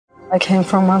I came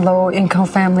from a low-income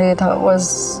family that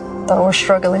was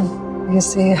struggling. You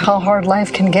see how hard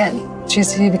life can get.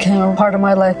 GC became a part of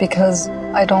my life because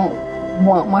I don't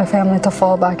want my family to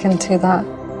fall back into that.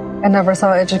 I never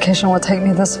thought education would take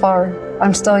me this far.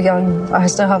 I'm still young. I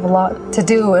still have a lot to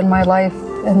do in my life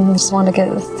and I just want to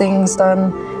get things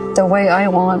done the way I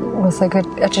want with a good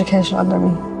education under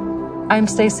me. I'm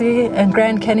Stacy, and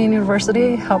Grand Canyon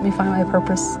University helped me find my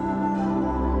purpose.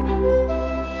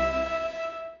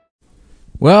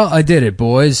 Well, I did it,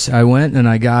 boys. I went and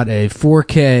I got a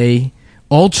 4K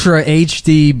Ultra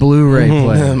HD Blu-ray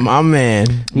player. My man.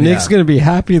 Nick's going to be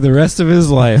happy the rest of his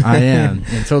life. I am,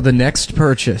 until the next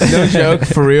purchase. No joke,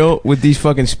 for real, with these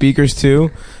fucking speakers,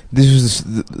 too. This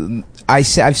was I've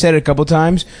said it a couple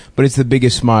times, but it's the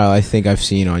biggest smile I think I've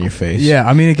seen on your face. Yeah,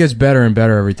 I mean, it gets better and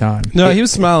better every time. No, he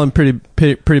was smiling pretty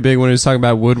big when he was talking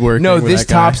about woodworking. No, this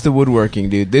tops the woodworking,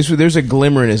 dude. There's a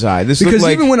glimmer in his eye. This because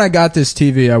like, even when I got this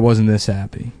TV, I wasn't this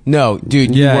happy. No,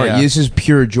 dude, you weren't. Yeah. This is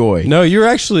pure joy. No, you're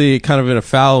actually kind of in a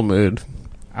foul mood.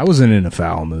 I wasn't in a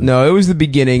foul mood. No, it was the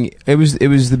beginning. It was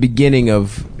the beginning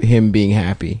of him being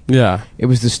happy. Yeah, it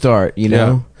was the start. You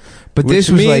know. Yeah. But which this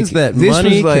was means like that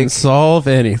money can solve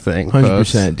anything.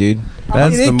 100%, dude.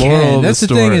 That's the moral of the story. That's the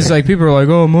thing is, like, people are like,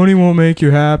 "Oh, money won't make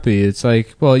you happy." It's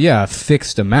like, well, yeah, a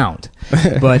fixed amount.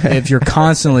 But if you're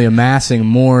constantly amassing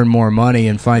more and more money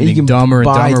and finding dumber and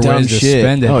dumber ways to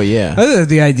spend it, oh yeah.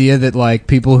 The idea that like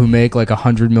people who make like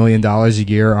 $100 million a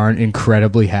year aren't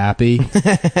incredibly happy.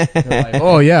 Like,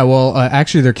 oh yeah, well,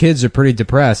 actually their kids are pretty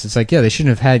depressed. It's like, yeah, they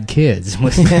shouldn't have had kids.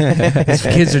 These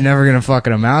kids are never gonna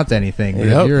fucking amount to anything. But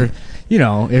if you're, you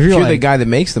know, if you're like, the guy that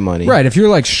makes the money, right? If you're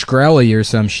like Shkreli or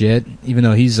some shit, even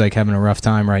though he's like having a rough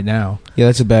time right now. Yeah,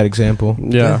 that's a bad example.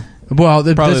 Yeah. Well,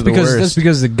 that's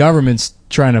because the government's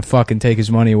trying to fucking take his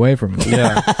money away from him.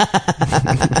 Yeah.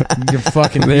 You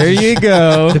fucking there you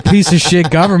go. The piece of shit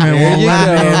government won't let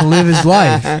a man live his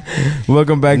life.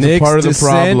 Welcome back Nick's to part of the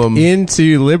problem.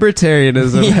 Into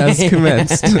libertarianism has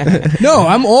commenced. No,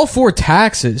 I'm all for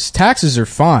taxes. Taxes are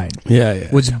fine. Yeah.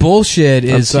 What's bullshit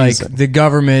is like the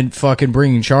government fucking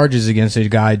bringing charges against a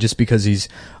guy just because he's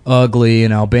ugly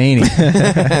and Albanian.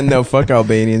 No, fuck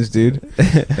Albanians, dude.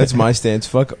 That's my stance.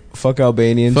 Fuck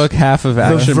Albanians. Fuck half of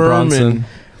Action Bronson.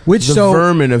 The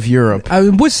vermin of Europe.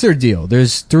 What's their deal?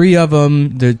 There's 3 of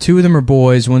them. 2 of them are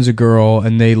boys. One's a girl,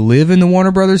 and they live in the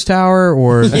Warner Brothers Tower,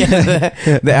 or the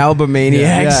Albamaniacs.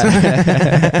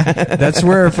 Yeah. That's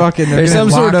where fucking there's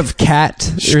some sort of cat.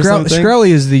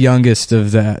 Shkreli is the youngest of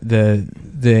the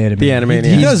Animaniacs. The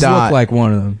Animaniacs. He does look like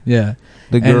one of them. Yeah.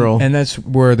 The girl. And that's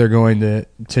where they're going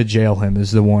to jail him,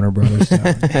 is the Warner Brothers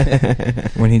Tower,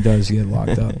 when he does get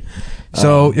locked up.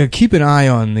 So keep an eye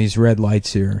on these red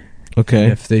lights here. Okay.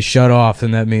 And if they shut off,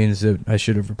 then that means that I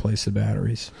should have replaced the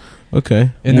batteries.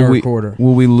 Okay. In the recorder.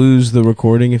 Will we lose the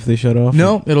recording if they shut off?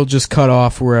 No, it'll just cut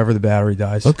off wherever the battery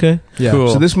dies. Okay. Yeah. Cool.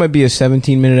 So this might be a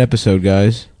 17-minute episode,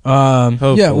 guys.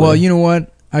 Yeah, well, you know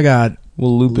what? I got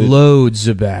We'll loop it. Loads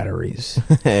of batteries.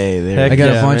 Hey, there. I got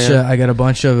a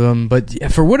bunch of them,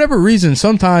 but for whatever reason,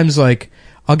 sometimes like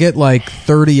I'll get like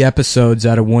 30 episodes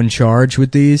out of one charge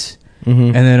with these,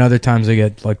 and then other times I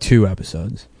get like 2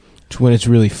 episodes. It's when it's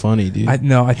really funny, dude.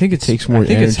 I think it takes more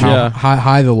energy. It's how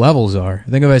high the levels are. I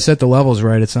think if I set the levels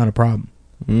right, it's not a problem.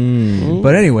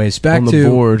 But anyways, back to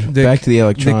the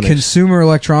electronics. The consumer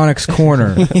electronics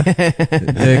corner.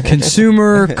 The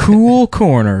consumer cool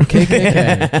corner.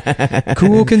 KKK.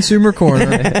 Cool consumer corner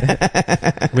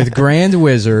with Grand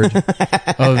Wizard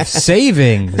of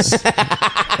Savings.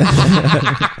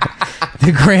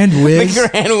 The Grand Wiz. The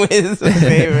Grand Wiz of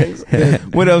Savings.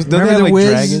 What else? Don't Remember they have, the like, Wiz?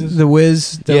 dragons? The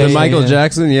Wiz. The Michael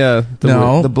Jackson, yeah.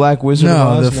 The Black Wizard of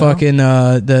Oz? The fucking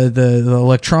the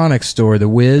electronics store, the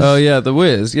Wiz. Oh yeah, the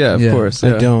Wiz. Yeah, of course.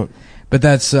 Yeah. I don't. But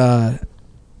that's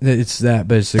it's that.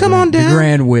 But it's the the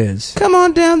Grand Wiz. Come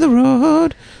on down the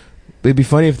road. It'd be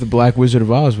funny if the Black Wizard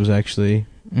of Oz was actually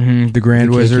the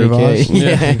Grand Wizard of Oz.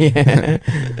 Yeah.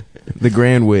 The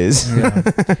Grand Wiz.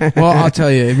 Yeah. Well, I'll tell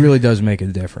you, it really does make a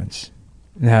difference.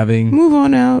 Move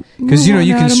on out. Because, you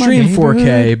can stream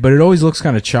 4K, but it always looks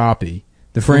kind of choppy.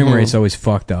 The frame rate's always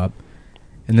fucked up.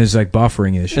 And there's like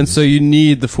buffering issues. And so you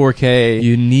need the 4K.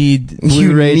 You need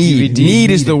Blu-ray DVD.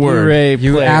 Need is the word. Blu-ray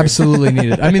you player. absolutely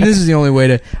need it. I mean, this is the only way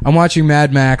to... I'm watching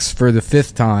Mad Max for the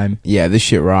 5th time. Yeah, this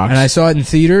shit rocks. And I saw it in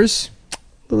theaters. A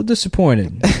little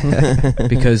disappointed.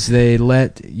 Because they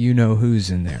let you know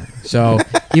who's in there. So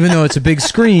even though it's a big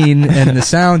screen and the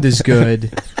sound is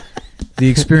good, the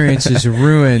experience is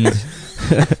ruined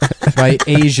by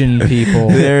Asian people.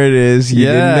 There it is. You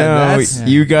didn't know.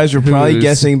 You guys were probably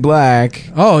guessing black.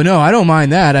 Oh no, I don't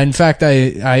mind that. In fact,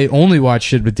 I only watch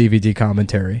shit with DVD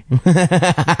commentary.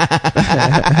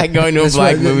 Going to a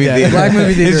black movie theater. Black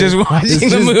movie theater. It's just watching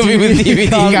the movie with DVD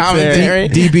commentary.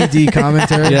 DVD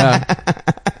commentary. Yeah.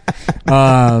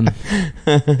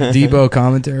 Debo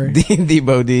commentary.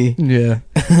 Debo D. Yeah.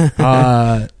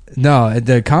 No,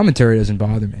 the commentary doesn't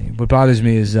bother me. What bothers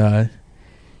me is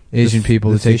Asian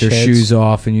people that take their shoes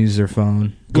off and use their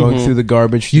phone. Going through the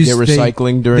garbage to get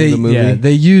recycling during the movie. Yeah,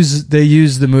 they use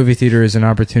the movie theater as an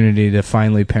opportunity to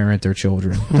finally parent their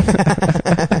children.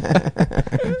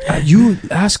 You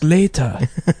ask later.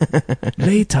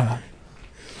 Later.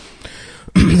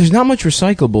 There's not much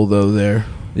recyclable though there.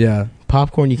 Yeah.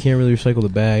 Popcorn, you can't really recycle the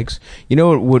bags. You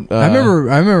know what? I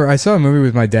remember I saw a movie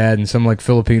with my dad, and some like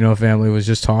Filipino family was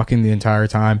just talking the entire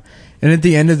time. And at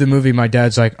the end of the movie, my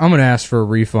dad's like, "I'm gonna ask for a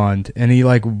refund," and he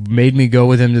like made me go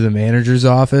with him to the manager's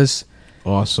office.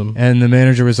 Awesome. And the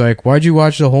manager was like, "Why'd you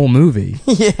watch the whole movie?"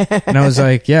 Yeah. And I was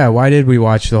like, "Yeah, why did we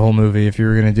watch the whole movie if you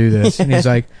were gonna do this?" And he's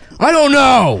like, "I don't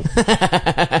know."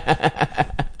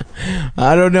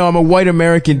 I don't know. I'm a white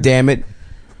American, damn it.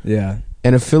 Yeah.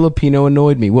 And a Filipino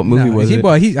annoyed me. What movie was it?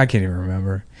 Well, I can't even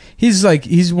remember. He's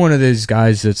one of those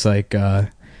guys that's like, I'm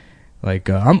going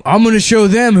to show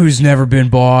them who's never been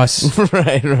boss.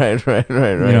 Right. You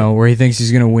know, where he thinks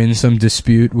he's going to win some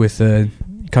dispute with the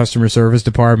customer service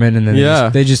department, and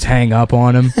then they just hang up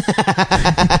on him.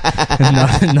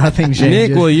 And nothing changes.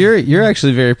 Nick, well, you're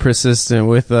actually very persistent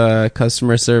with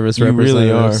customer service representatives. You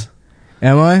really are.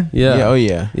 Am I? Yeah. Oh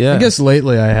yeah. I guess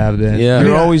lately I have been. Yeah.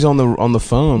 You're always on the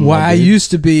phone. Well, I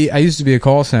used to be a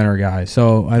call center guy,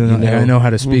 so I don't know. I know how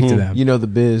to speak to them. You know the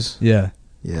biz. Yeah.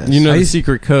 Yes. You know the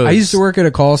secret codes. I used to work at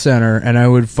a call center, and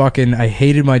I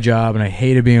hated my job, and I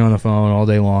hated being on the phone all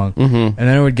day long. And then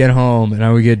I would get home, and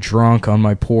I would get drunk on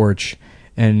my porch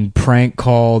and prank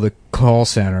call the call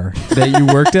center that you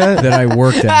worked at. That I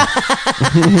worked at.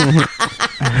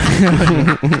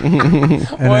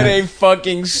 What a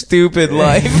fucking stupid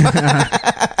life.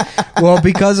 Well,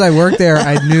 because I worked there,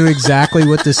 I knew exactly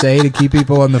what to say to keep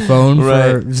people on the phone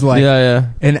for like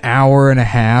an hour and a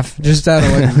half, just how to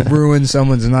like ruin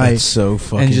someone's night. That's so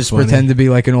fucking and just funny. pretend to be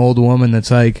like an old woman that's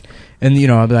like, and you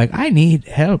know, I'd be like, I need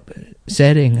help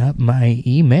setting up my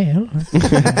email. and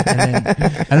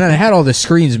then I had all the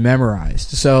screens memorized,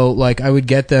 so like I would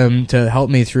get them to help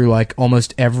me through like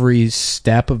almost every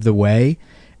step of the way,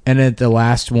 and at the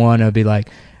last one I'd be like,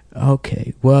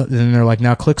 okay, well, then they're like,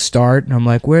 now click start, and I'm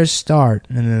like, where's start?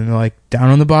 And then they're like, down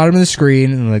on the bottom of the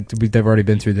screen, and like they've already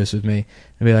been through this with me.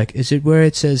 I'd be like, is it where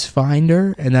it says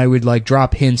Finder? And I would like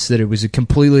drop hints that it was a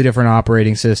completely different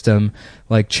operating system,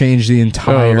 like change the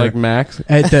entire like Mac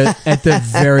at the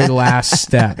very last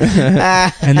step,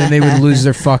 and then they would lose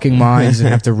their fucking minds and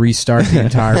have to restart the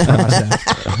entire process.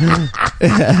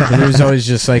 There was always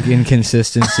just like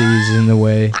inconsistencies in the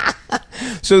way.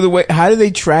 So how do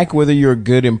they track whether you're a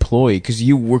good employee? Because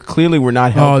you were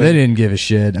not helping. Oh, they didn't give a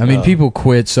shit. I mean, people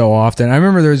quit so often. I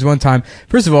remember there was one time.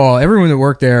 First of all, everyone that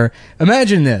worked there.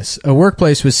 Imagine this: a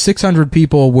workplace with 600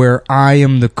 people, where I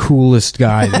am the coolest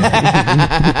guy there.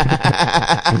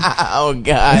 Oh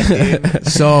God, dude.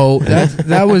 So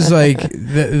that was like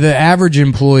the average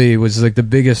employee was like the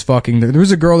biggest fucking. There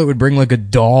was a girl that would bring like a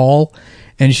doll,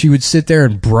 and she would sit there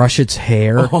and brush its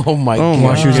hair. Oh my God.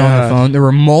 While she was on the phone. There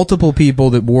were multiple people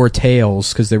that wore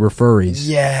tails because they were furries.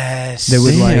 Yes. They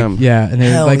would and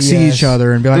they would like see each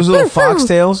other and be like, those little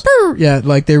foxtails. Yeah,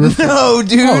 like they were. No,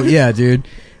 dude. Oh yeah, dude.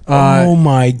 Oh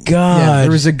my God. Yeah,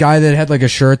 there was a guy that had like a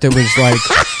shirt that was like.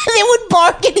 They would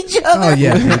bark at each other. Oh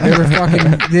yeah, they were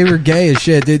fucking. They were gay as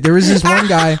shit. There was this one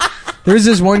guy. There was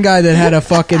this one guy that had a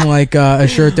fucking like a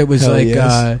shirt that was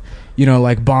you know,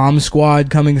 like Bomb Squad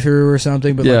coming through or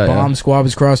something, but like Bomb Squad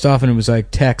was crossed off, and it was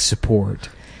like tech support.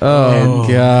 Oh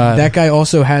and God! That guy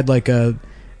also had like a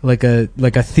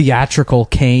theatrical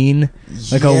cane,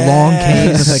 like a long cane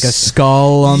with like a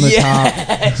skull on the top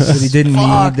that he didn't need.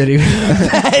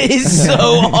 That is so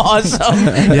awesome.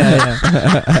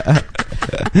 Yeah.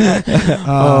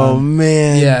 Oh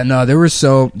man. Yeah, no, there were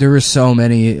so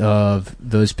many of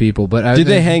those people, but did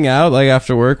they hang out like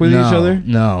after work with each other?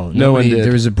 No, no one did.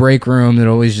 There was a break room that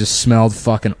always just smelled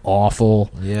fucking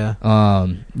awful. Yeah.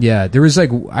 Yeah, there was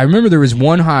like I remember there was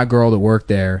one hot girl that worked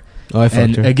there. Oh, I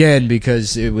fucked her. Again,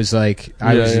 because it was like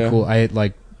I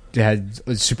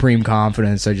had supreme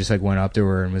confidence. I just like went up to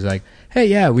her and was like, "Hey,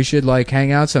 yeah, we should like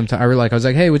hang out sometime." I was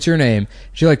like, "Hey, what's your name?"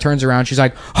 She like turns around, she's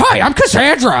like, "Hi, I'm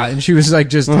Cassandra," and she was like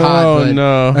just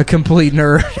hot, a complete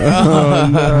nerd. Oh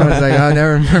no! I was like, "Oh,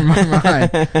 never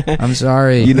mind. I'm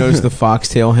sorry." You noticed the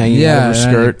foxtail hanging out of her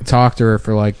skirt. I talked to her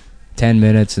for like 10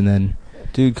 minutes, and then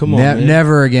dude, come on, man.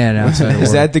 Never again outside of work.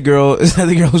 Is that the girl whose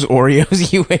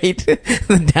Oreos you ate?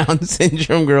 The Down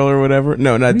syndrome girl or whatever?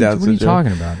 No, not Down syndrome. What are you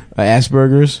talking about?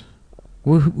 Asperger's?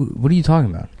 What are you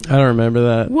talking about? I don't remember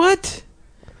that. What?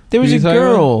 There was a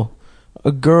girl.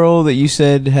 A girl that you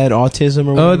said had autism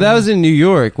or whatever. Oh, that was in New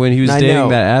York when he was dating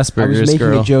that Asperger's girl. I was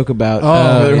making a joke about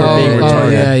yeah,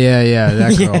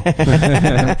 that girl.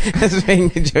 I was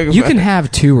making a joke about you can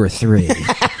have 2 or 3.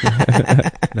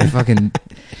 That fucking...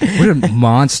 What a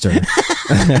monster.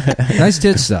 Nice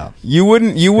tits, though. You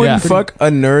wouldn't fuck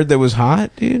a nerd that was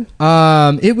hot, dude?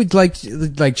 It would, like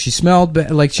she smelled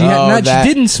bad. Like, she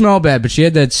didn't smell bad, but she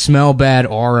had that smell bad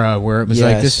aura where it was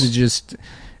like, this is just...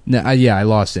 No, I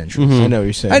lost interest. Mm-hmm. I know what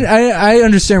you're saying. I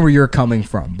understand where you're coming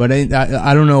from, but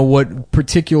I don't know what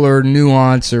particular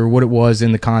nuance or what it was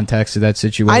in the context of that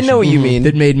situation. I know what you mean.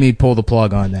 That made me pull the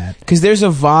plug on that. Because there's a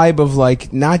vibe of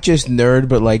like not just nerd,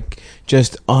 but like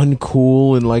just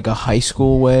uncool in like a high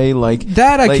school way. Like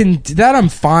that, I'm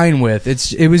fine with.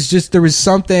 It was just there was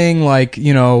something like,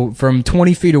 you know, from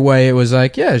 20 feet away. It was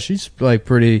like, yeah, she's like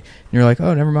pretty. And you're like,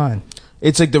 oh, never mind.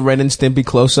 It's like the Ren and Stimpy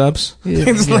close-ups.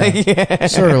 It's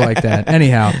sort of like that.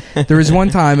 Anyhow, there was one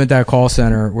time at that call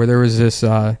center where there was this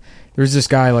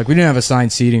guy, like, we didn't have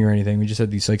assigned seating or anything. We just had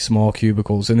these like small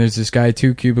cubicles, and there's this guy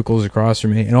 2 cubicles across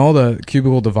from me, and all the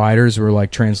cubicle dividers were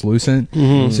like translucent,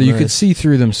 so you could see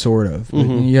through them sort of.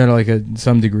 You had like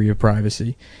some degree of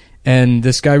privacy. And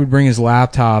this guy would bring his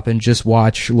laptop and just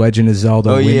watch Legend of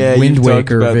Zelda Wind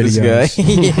Waker videos.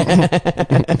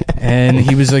 And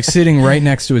he was like sitting right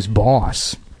next to his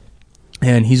boss.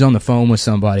 And he's on the phone with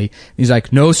somebody. He's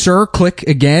like, no, sir, click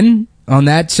again on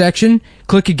that section.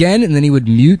 Click again. And then he would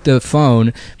mute the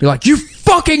phone. Be like, you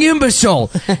fucking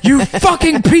imbecile. You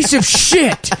fucking piece of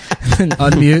shit. And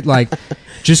unmute, like...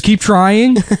 Just keep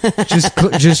trying. Just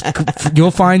you'll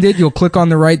find it. You'll click on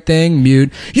the right thing.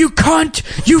 Mute. You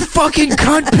cunt! You fucking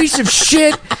cunt piece of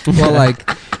shit! Well,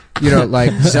 like, you know,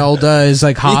 like Zelda is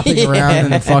like hopping around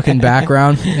in the fucking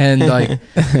background, and like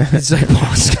it's like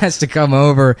boss has to come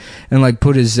over and like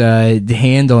put his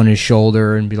hand on his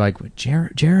shoulder and be like,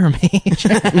 Jeremy,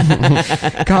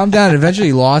 calm down. Eventually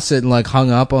he lost it and like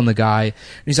hung up on the guy. And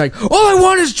he's like, all I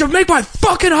want is to make my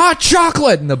fucking hot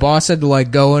chocolate. And the boss had to like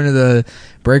go into the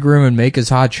break room and make his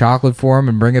hot chocolate for him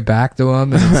and bring it back to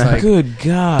him. And it's like, good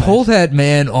God, pull that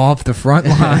man off the front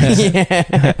lines.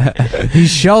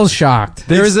 He's shell shocked.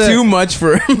 There's too much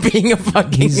for him being a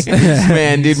fucking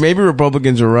man, dude. Maybe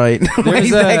Republicans are right.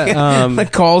 The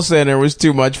call center was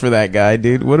too much for that guy,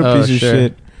 dude. What a piece of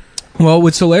shit. Well,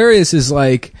 what's hilarious is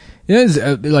like,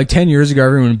 like 10 years ago,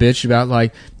 everyone bitched about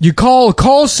like, you call a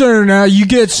call center now, you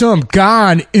get some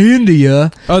guy in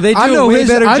India. Oh, they do a way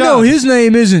better job. I know his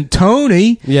name isn't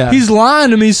Tony. Yeah. He's lying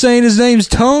to me saying his name's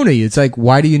Tony. It's like,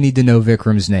 why do you need to know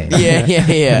Vikram's name? Yeah.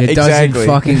 It doesn't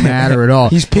fucking matter at all.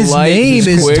 He's polite, his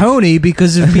name is Tony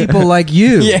because of people like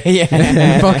you.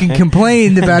 Yeah. Fucking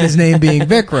complained about his name being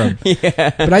Vikram.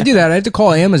 Yeah. But I do that. I have to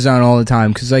call Amazon all the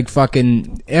time because like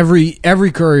fucking every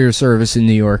courier service in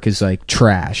New York is like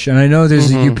trash. And I know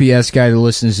there's a UPS guy that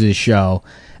listens to this show.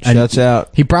 Shuts out.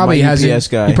 He probably hasn't.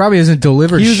 He probably hasn't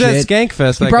delivered shit. He was at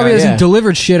Skankfest. He probably hasn't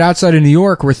delivered shit outside of New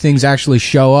York where things actually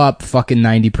show up fucking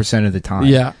 90% of the time.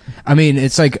 Yeah. I mean,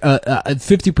 it's like a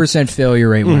 50% failure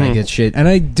rate when I get shit. And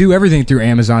I do everything through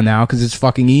Amazon now because it's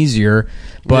fucking easier.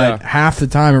 But half the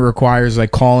time it requires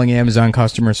like calling Amazon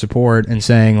customer support and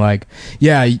saying like,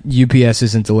 yeah, UPS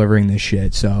isn't delivering this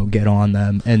shit, so get on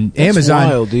them. And That's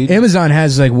wild, dude. Amazon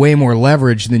has like way more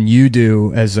leverage than you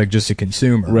do as like just a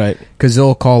consumer. Right. Because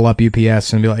they'll call up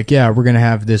UPS and be like, yeah, we're going to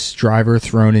have this driver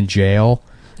thrown in jail.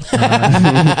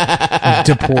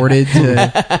 Deported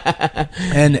to,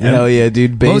 and hell yeah,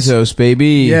 dude. Bezos,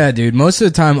 baby. Yeah, dude. Most of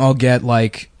the time I'll get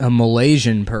like a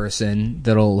Malaysian person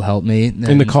that'll help me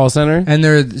in the call center, and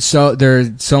they're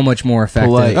so much more effective.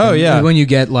 Polite. Oh yeah, when you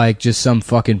get like just some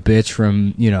fucking bitch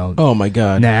from, you know, oh my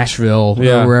God, Nashville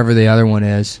or wherever the other one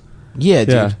is. Yeah,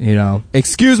 dude. Yeah. You know,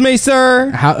 excuse me,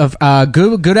 sir.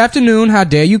 Good afternoon. How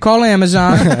dare you call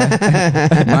Amazon?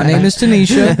 My name is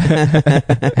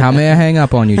Tanisha. How may I hang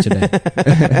up on you today?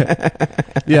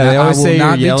 Yeah, they always say I will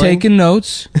not you're be taking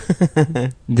notes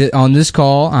on this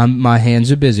call. My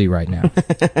hands are busy right now.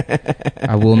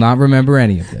 I will not remember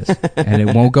any of this, and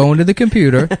it won't go into the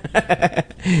computer.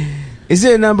 Is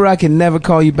there a number I can never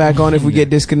call you back on if we get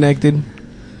disconnected?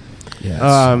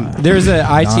 Yes. There's an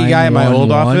IT guy at my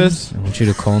old office. I want you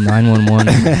to call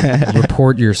 911.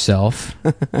 Report yourself.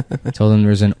 Tell them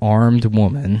there's an armed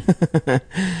woman.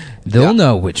 They'll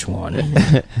know which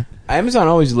one. Amazon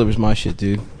always delivers my shit,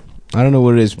 dude. I don't know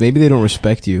what it is. Maybe they don't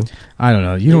respect you. I don't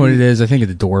know. You know what it is? I think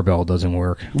the doorbell doesn't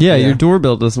work. Yeah, your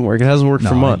doorbell doesn't work. It hasn't worked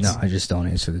for months. No, I just don't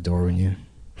answer the door when you...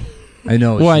 I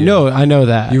know. Well, I know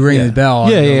that. You ring the bell.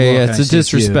 Yeah. It's a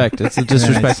disrespect. It's a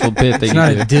disrespectful bit that you do.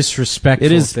 It's not a disrespectful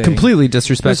It is thing. completely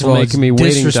disrespectful, making me waiting down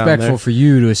there. It's disrespectful for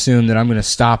you to assume that I'm going to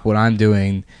stop what I'm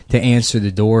doing to answer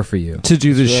the door for you. To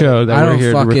do the show that we're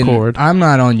here to record. I'm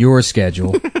not on your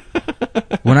schedule.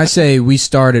 When I say we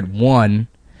start at 1,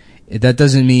 that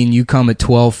doesn't mean you come at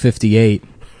 12:58.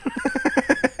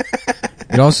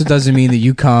 It also doesn't mean that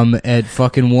you come at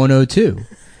fucking 1:02.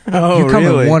 Oh, you come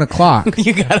really? at 1 o'clock.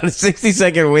 You got a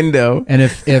 60-second window. And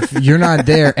if you're not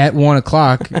there at 1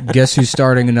 o'clock, guess who's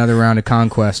starting another round of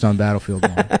Conquest on Battlefield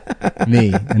 1?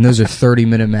 Me. And those are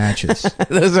 30-minute matches.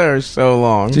 Those are so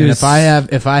long. Dude, if I have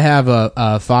a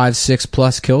 5-6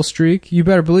 plus kill streak, you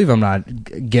better believe I'm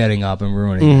not getting up and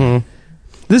ruining it.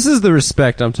 This is the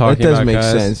respect I'm talking about, That does make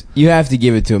guys. sense. You have to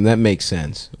give it to him. That makes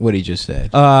sense, what he just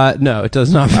said. No, it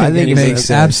does not make I think any it makes sense.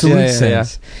 absolute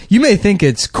sense. You may think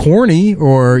it's corny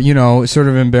or, sort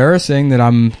of embarrassing that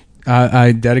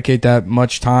I dedicate that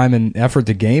much time and effort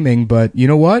to gaming, but you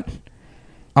know what?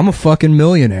 I'm a fucking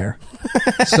millionaire.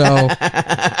 So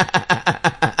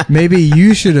maybe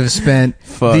you should have spent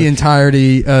the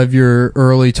entirety of your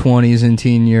early 20s and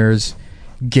teen years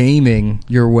gaming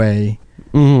your way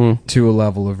to a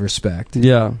level of respect.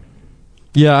 Yeah,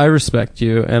 I respect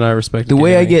you, and I respect the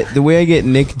way I get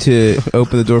Nick to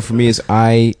open the door for me is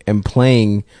I am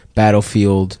playing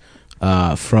Battlefield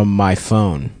from my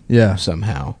phone. Yeah,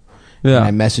 somehow. Yeah, and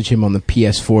I message him on the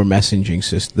PS4 messaging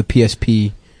system, the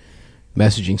PSP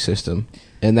messaging system,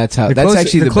 and that's how. That's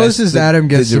actually the closest best, Adam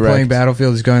gets to playing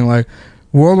Battlefield is going like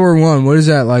World War I. What is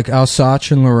that, like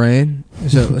Alsace and Lorraine?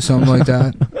 Is it something like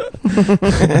that?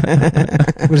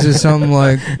 What is it? Something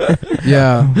like,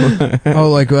 yeah. Oh,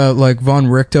 like von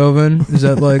Richthofen? Is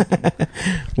that like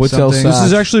what's something? Alsace? This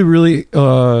is actually really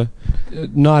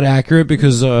not accurate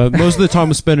because most of the time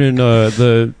was spent in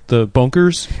the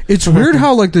bunkers. It's weird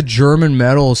how like the German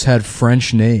medals had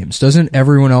French names. Doesn't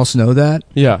everyone else know that?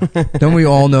 Yeah. Don't we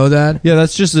all know that? Yeah,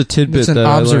 that's just a tidbit. It's an that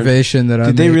observation that I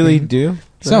Did they really do?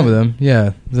 Some of them,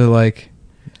 yeah. They're like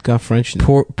got French.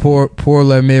 Pour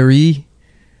la mairie.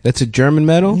 That's a German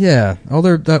medal? Yeah. All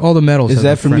the medals. Is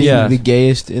that for French being the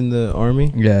gayest in the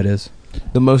army? Yeah, it is.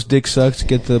 The most dick sucks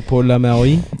get the Pour la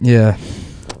mairie? Yeah.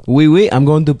 Oui, I'm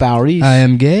going to Paris. I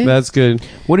am gay. That's good.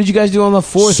 What did you guys do on the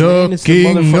 4th?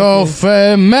 Sucking off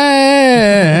a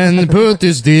man, put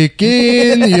his dick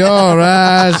in your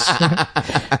ass.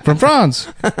 From France.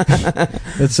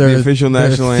 That's the official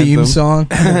national theme anthem. song.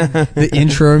 The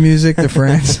intro music to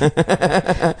France. They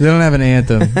don't have an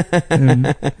anthem.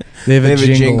 They have a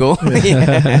jingle.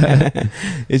 Yeah.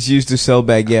 It's used to sell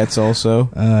baguettes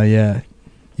also. Yeah.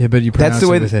 Yeah, but you pronounce That's the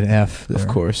way it with an F. There. Of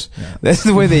course. Yeah. That's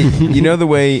the way they, the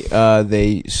way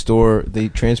they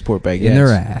transport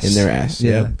baguettes. In their ass.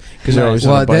 Yeah. Because they're always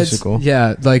on a bicycle.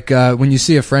 Yeah, like when you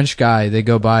see a French guy, they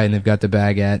go by and they've got the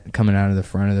baguette coming out of the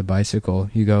front of the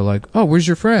bicycle. You go like, oh, where's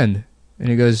your friend? And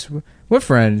he goes, what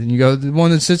friend? And you go, the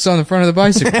one that sits on the front of the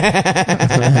bicycle.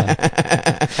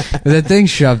 That thing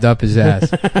shoved up his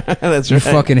ass. That's you right.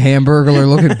 fucking hamburger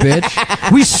looking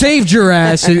bitch. We saved your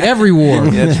ass in every war.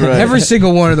 That's right. Every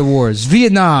single one of the wars.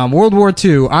 Vietnam, World War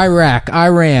II, Iraq,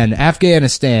 Iran,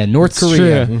 Afghanistan, North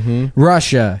Korea,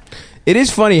 Russia. It is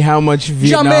funny how much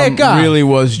Vietnam really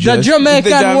was just the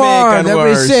Jamaican war that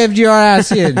we saved your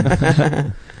ass in.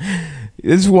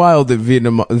 It's wild that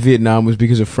Vietnam was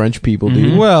because of French people,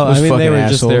 dude. Well, Those I mean, they were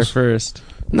assholes. just there first.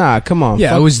 Nah, come on.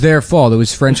 Yeah, it was their fault. It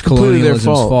was French colonialism's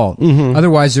fault.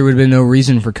 Otherwise, there would have been no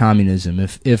reason for communism.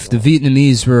 If the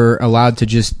Vietnamese were allowed to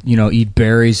just, eat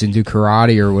berries and do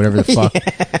karate or whatever the fuck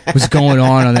was going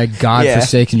on that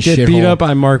godforsaken shithole. Get beat up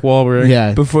by Mark Wahlberg.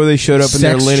 Yeah. Before they showed up in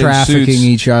their linen trafficking suits.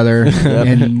 each other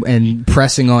and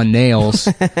pressing on nails,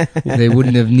 they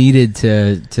wouldn't have needed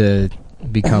to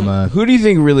become a... Who do you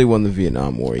think really won the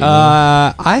Vietnam War?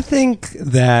 I think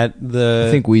that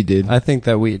I think we did. I think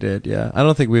that we did, yeah. I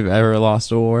don't think we've ever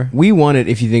lost a war. We won it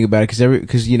if you think about it,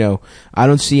 because I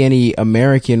don't see any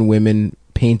American women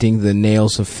painting the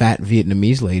nails of fat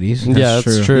Vietnamese ladies.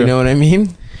 That's true. You know what I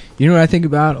mean? You know what I think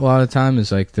about a lot of the time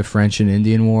is like the French and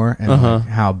Indian War and like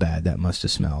how bad that must have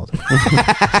smelled.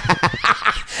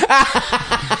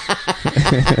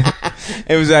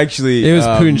 It was actually... It was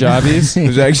Punjabis. It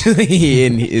was actually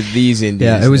in these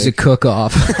Indians. Yeah, it was a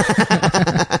cook-off.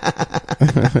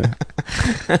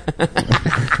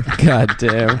 God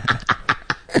damn.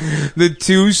 The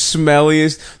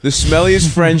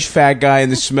smelliest French fat guy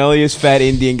and the smelliest fat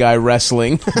Indian guy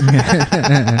wrestling.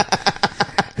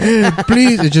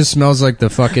 Please. It just smells like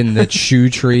the shoe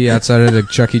tree outside of the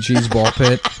Chuck E. Cheese ball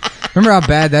pit. Remember how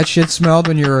bad that shit smelled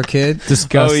when you were a kid?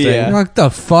 Disgusting. You're like, what the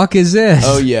fuck is this?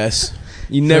 Oh yes.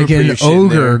 You never like put an your shit in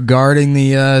ogre there. guarding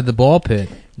the ball pit.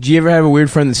 Did you ever have a weird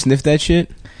friend that sniffed that shit?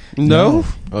 No.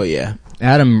 Oh yeah.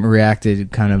 Adam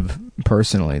reacted kind of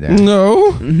personally there.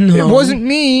 No. It wasn't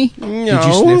me. No. Did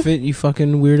you sniff it, you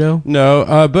fucking weirdo?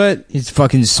 No, but He's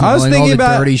fucking I was smelling all thinking the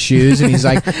about- dirty shoes, and he's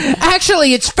like,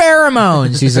 actually, it's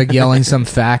pheromones. He's like yelling some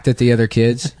fact at the other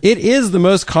kids. it is the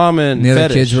most common And the other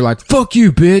fetish. kids were like, fuck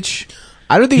you, bitch.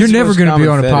 I don't think You're it's the never most going to be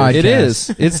common on a fetish. podcast.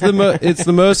 It is. It's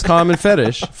the most common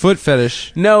fetish. Foot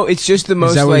fetish. No, it's just the most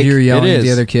Is that what like. you're yelling it at the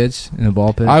is. other kids in the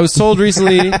ball pit? I was told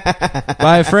recently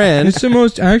by a friend. the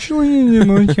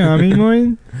most common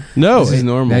one. No, This is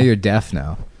normal. Now you're deaf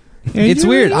now. it's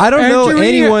weird. I don't know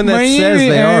anyone that says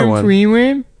they are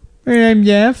one. I'm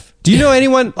deaf. Do you know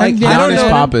anyone like I don't Honest know?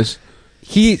 Papas.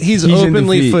 He's into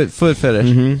openly feet. foot fetish.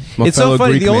 Mm-hmm. It's so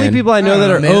funny. The only people I know that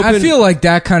are Man, open. I feel like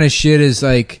that kind of shit is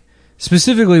like,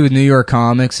 specifically with New York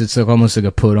comics, it's like almost like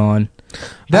a put on.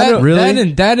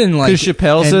 Really? That and like 'Cause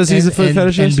Chappelle says he's a foot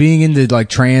fetishist? and being into like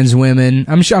trans women.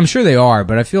 I'm sure they are,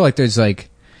 but I feel like there's like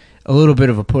a little bit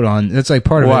of a put on. That's like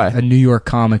part of Why? a New York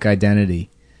comic identity.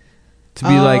 to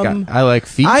be like I like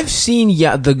feet. I've seen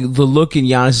the look in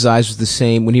Giannis's eyes was the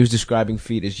same when he was describing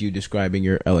feet as you describing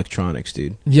your electronics,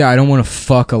 dude. Yeah, I don't want to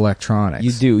fuck electronics.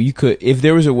 You do. You could if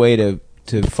there was a way to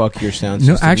fuck your sound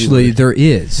system. No, actually, there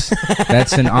is.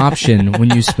 That's an option when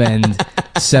you spend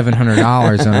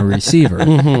 $700 on a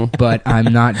receiver. But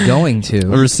I'm not going a to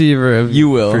receiver. Of, You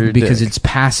will. for your because dick. it's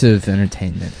passive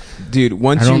entertainment. dude.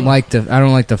 I don't like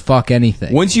to fuck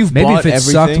anything. Once you've maybe bought if it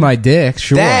sucked everything- my dick,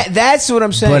 sure. That's what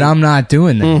I'm saying. but I'm not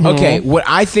doing that. Okay, what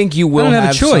I think you will I don't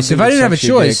have a choice. something If I didn't that have a sucks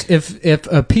your choice, dick. if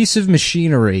a piece of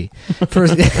machinery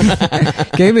first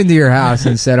came into your house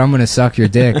and said, "I'm going to suck your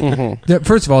dick,"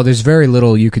 first of all, there's very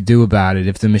little you could do about it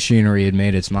if the machinery had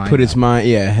made its mind put up. its mind,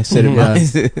 yeah, set it Yeah.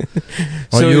 mind.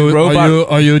 So robot.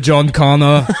 Are you John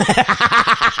Connor?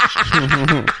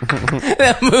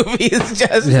 That movie is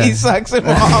just Yeah. he sucks him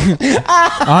off.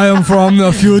 I am from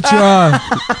the future.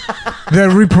 They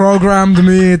reprogrammed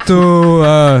me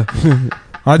to.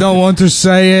 I don't want to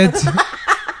say it,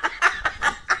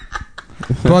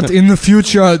 but in the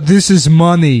future, this is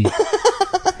money.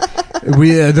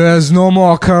 There's no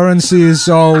more currency,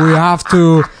 so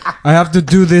I have to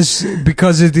do this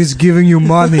because it is giving you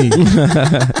money.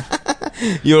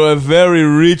 You're a very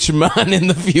rich man in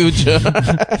the future.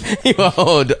 You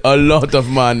owed a lot of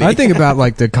money. I think about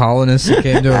like the colonists that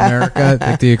came to America,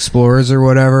 like the explorers or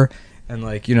whatever, and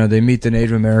like they meet the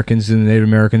Native Americans, and the Native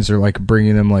Americans are like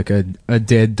bringing them like a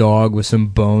dead dog with some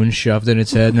bones shoved in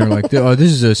its head, and they're like, "Oh,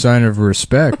 this is a sign of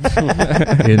respect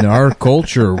in our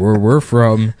culture where we're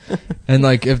from." And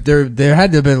like if there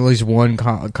had to have been at least one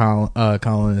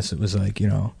colonist that was like,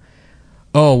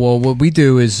 "Oh well, what we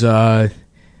do is."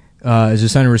 As a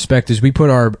sign of respect, is we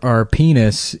put our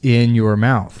penis in your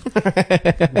mouth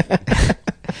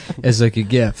as like a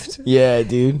gift. Yeah,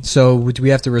 dude. So we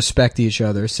have to respect each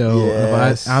other. So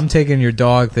Yes. if I'm taking your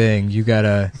dog thing, you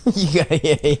gotta. Yeah.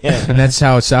 And that's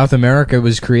how South America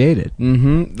was created.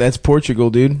 Mm-hmm. That's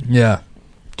Portugal, dude. Yeah,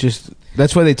 Just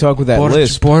that's why they talk with that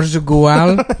lisp. Portugal. I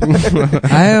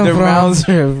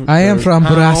am from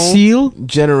Brazil.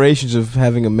 Generations of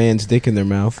having a man's dick in their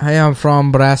mouth. I am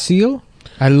from Brazil.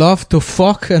 I love to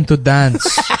fuck and to dance.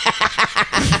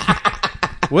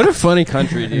 What a funny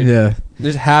country, dude. Yeah.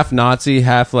 There's half Nazi,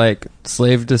 half like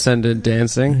slave descendant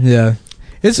dancing. Yeah.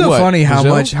 It's so What, funny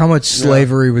Brazil? how much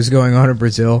slavery was going on in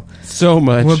Brazil. So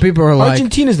much. When people are like,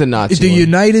 Argentina's the Nazi the one.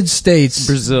 United States,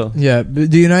 Brazil. yeah, the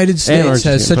United States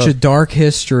Argentina, has such a both. dark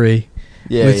history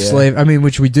Yeah, with yeah. slave. I mean,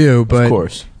 which we do, but Of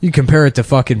course. you compare it to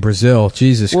fucking Brazil.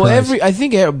 Jesus Well, Christ. I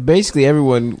think basically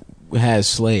everyone has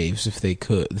slaves if they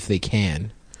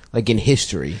can, like in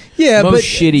history. Yeah, most but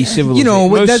shitty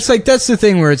civilization. that's the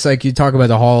thing where it's like you talk about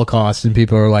the Holocaust and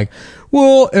people are like,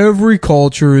 well, every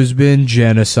culture has been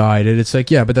genocided. It's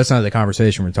like, yeah, but that's not the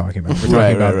conversation we're talking about. We're talking Right,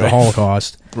 about right, the right.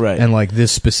 Holocaust, Right. And like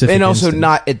this specific, and also instance.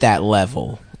 not at that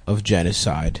level of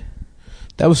genocide.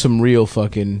 That was some real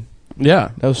fucking. Yeah.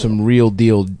 That was some real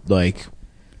deal. Like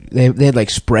they had like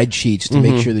spreadsheets to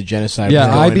make sure the genocide. Yeah,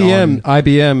 was going on.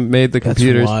 IBM made the That's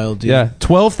computers. wild, dude. Yeah,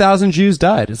 12,000 Jews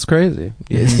died. It's crazy.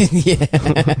 Yeah.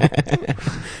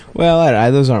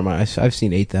 Well, those aren't my. I've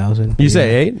seen 8,000. You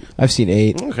say 8? I've seen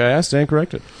 8. Okay, I stand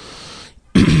corrected.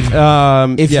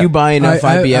 If you buy enough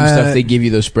IBM stuff, they give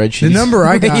you those spreadsheets. The number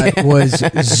I got was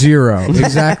 0.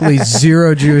 Exactly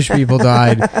 0 Jewish people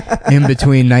died in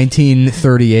between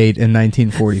 1938 and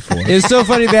 1944. It's so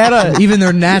funny. They had even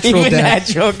their natural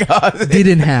death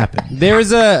didn't happen. There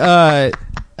was a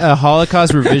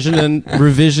Holocaust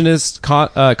revisionist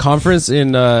conference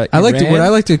in Iran. What I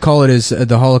like to call it is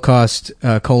the Holocaust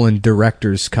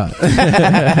director's cut.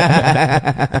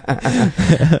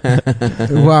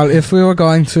 Well, if we were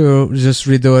going to just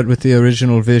redo it with the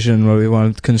original vision, where we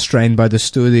weren't constrained by the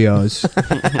studios,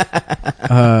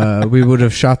 we would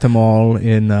have shot them all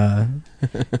in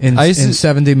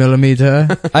 70 millimeter.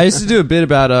 I used to do a bit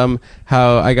about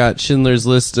how I got Schindler's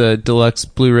List deluxe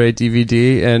Blu-ray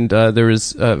DVD, and there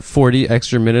was 40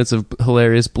 extra minutes of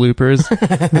hilarious bloopers.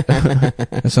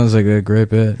 That sounds like a great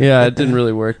bit. Yeah, it didn't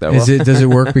really work that well. Does it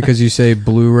work because you say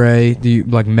Blu-ray? Do you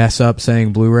like mess up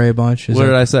saying Blu-ray a bunch? What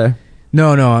did I say?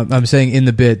 No, I'm saying in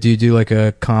the bit. Do you do like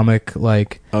a comic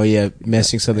like? Oh yeah,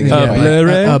 messing something up.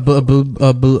 Blu-ray,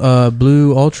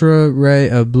 blue ultra ray,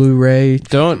 a Blu-ray.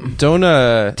 Don't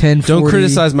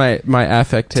criticize my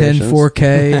affectations. 10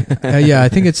 4K. Yeah, I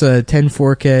think it's a 10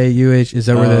 4K UH. Is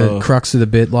that where the crux of the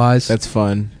bit lies? That's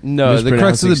fun. No, the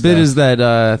crux of the bit is that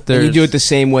you do it the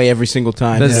same way every single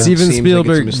time. That Steven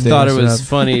Spielberg thought it was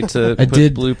funny to put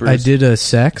bloopers. I did a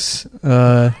sex.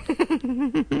 I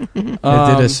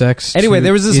did a sex. Anyway,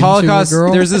 there was this Holocaust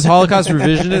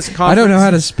revisionist conference. I don't know how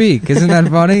to speak. Isn't that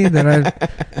funny? That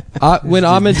when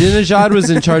Ahmadinejad was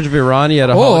in charge of Iran, he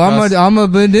had a Holocaust.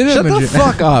 Ahmadinejad. Shut the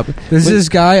fuck up. There's this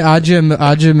guy Ajim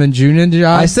and Junajad.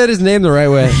 I said his name the right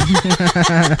way.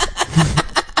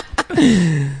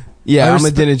 Yeah,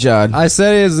 Ahmadinejad. I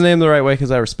said his name the right way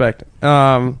because I respect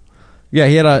him. Yeah,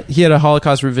 he had a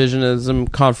Holocaust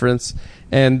revisionism conference,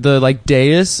 and the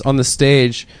dais on the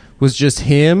stage was just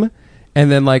him, and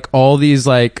then all these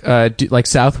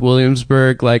South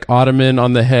Williamsburg Ottoman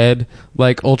on the head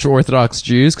ultra Orthodox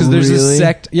Jews, because there's this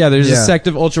sect. Yeah, there's a sect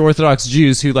of ultra Orthodox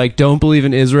Jews who don't believe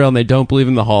in Israel and they don't believe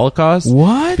in the Holocaust.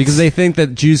 What? Because they think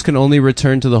that Jews can only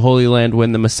return to the Holy Land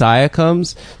when the Messiah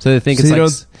comes. So they think they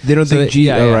don't think Jesus.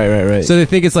 Yeah, yeah. Right. So they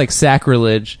think it's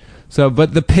sacrilege. So,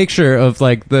 but the picture of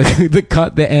the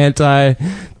Holocaust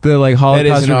that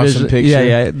is an awesome picture.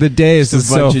 Yeah. The day is just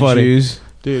so funny. Jews.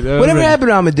 Dude, whatever happened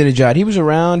to Ahmadinejad? He was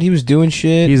around. He was doing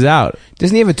shit. He's out.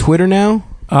 Doesn't he have a Twitter now?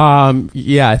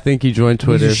 Yeah, I think he joined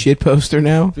Twitter. He's a shit poster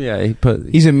now. Yeah,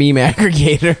 he's a meme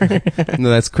aggregator. No,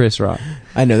 that's Chris Rock.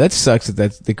 I know that sucks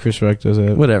that Chris Rock does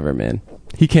that. Whatever, man.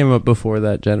 He came up before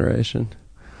that generation.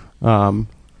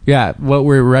 Yeah, what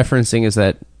we're referencing is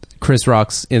that Chris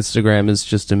Rock's Instagram is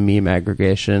just a meme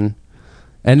aggregation.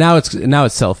 And now it's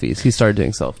selfies. He started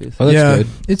doing selfies. Oh, that's good.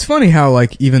 It's funny how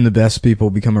even the best people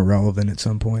become irrelevant at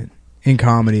some point. In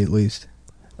comedy, at least.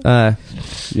 Yeah,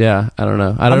 I don't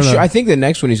know. I think the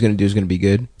next one he's going to do is going to be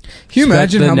good. Can you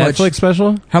imagine how much Netflix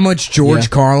special? How much George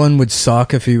Carlin would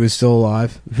suck if he was still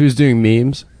alive? If he was doing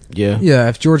memes? Yeah. Yeah,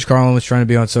 if George Carlin was trying to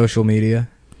be on social media.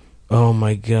 Oh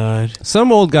my god.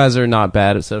 Some old guys are not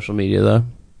bad at social media though.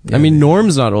 Yeah, I mean,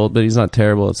 Norm's not old, but he's not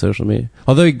terrible at social media.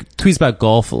 Although he tweets about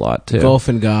golf a lot too. Golf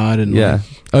and God and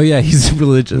Oh yeah, he's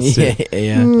religious too.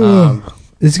 Yeah.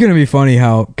 It's going to be funny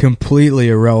how completely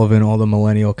irrelevant all the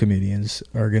millennial comedians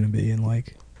are going to be in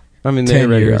 10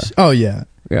 years. Oh yeah.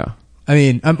 Yeah. I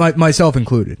mean, myself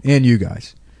included, and you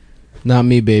guys. Not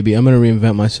me, baby. I'm going to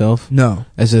reinvent myself. No.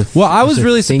 I was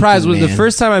really surprised when the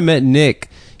first time I met Nick.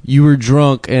 You were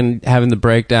drunk and having the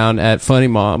breakdown at Funny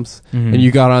Moms, and you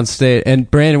got on stage, and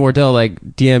Brandon Wardell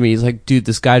DM me. He's like, dude,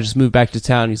 this guy just moved back to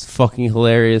town. He's fucking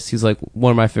hilarious. He's one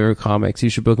of my favorite comics.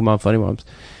 You should book him on Funny Moms.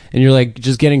 And you're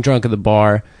just getting drunk at the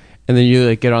bar, and then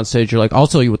you get on stage. You're like, I'll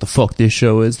tell you what the fuck this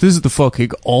show is. This is the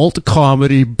fucking alt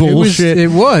comedy bullshit. It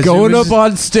was going up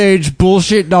on stage,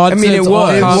 bullshit nonsense. I mean, it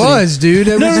was, dude.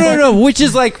 No. Which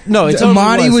is no. It totally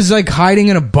Marty was hiding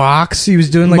in a box. He was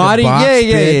doing Marty, a box.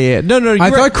 Yeah. No. I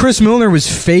thought Chris Milner was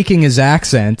faking his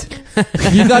accent.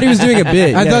 You thought he was doing a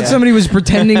bit. I thought somebody was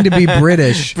pretending to be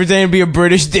British. Pretending to be a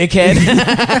British dickhead.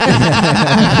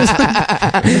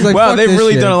 Wow, they've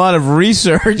really done a lot of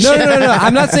research. No.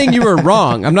 I'm not saying you were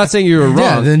wrong.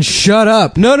 Yeah, then shut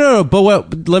up. No.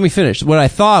 But let me finish. What I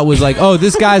thought was oh,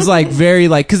 this guy's very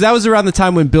because that was around the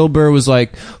time when Bill Burr was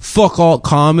fuck alt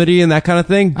comedy and that kind of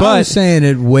thing. But I was saying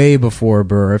it way before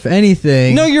Burr. If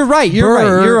anything, no, you're right.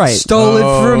 You're right. Stole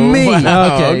it from me.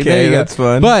 Wow, okay, there you that's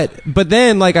go. fun. But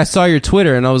then I saw your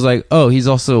Twitter and I was oh, he's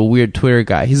also a weird Twitter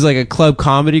guy. He's a club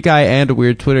comedy guy and a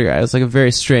weird Twitter guy. It's a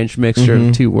very strange mixture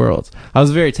of two worlds. I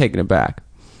was very taken aback.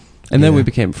 And then we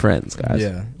became friends, guys.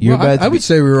 Yeah. I would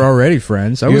say we were already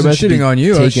friends. I You're wasn't about to shitting be on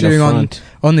you. I was taking a shitting front.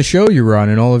 on the show you were on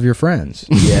and all of your friends.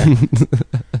 Yeah.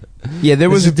 Yeah, there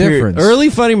was There's a a difference. difference. Early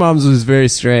Funny Moms was very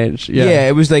strange. Yeah,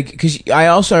 it was like, because I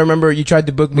also remember you tried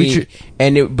to book me,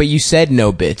 but you said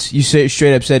no bits. You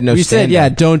straight up said no. We said,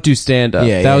 stand-up. don't do stand up.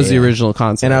 Yeah, that yeah, was the yeah. original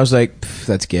concept. And I was like,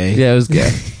 that's gay. yeah, it was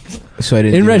gay. So I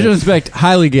didn't. In do it. retrospect,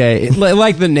 highly gay.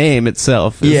 Like the name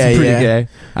itself. It's Yeah, pretty yeah. gay.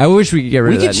 I wish we could get rid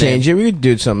We of could that change name. it. We could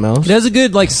do something else. It has a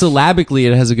good, like, syllabically,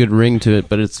 it has a good ring to it,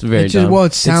 but it's very dumb. Well,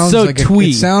 it sounds it's so like twee.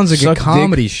 it sounds like Suck a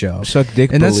comedy dick- show. Suck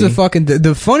dick. And that's the bully. fucking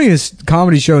the funniest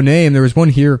comedy show name. There was one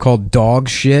here called Dog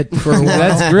Shit for a while,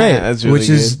 That's great. That's really which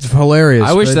is hilarious.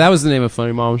 I wish but- that was the name of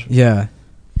Funny Moms. Yeah.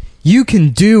 You can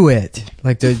do it.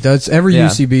 Like that's every Yeah.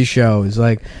 UCB show is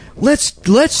like, let's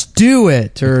do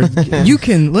it, or you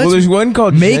can let's Well, there's one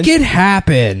called make it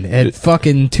happen at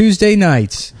fucking Tuesday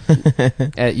nights.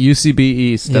 At UCB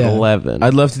East at Yeah. 11.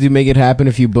 I'd love to do make it happen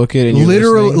if you book it. And you're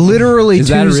listening. Literally Is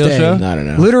that a real Tuesday. show? I don't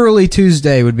know. Literally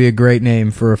Tuesday would be a great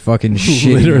name for a fucking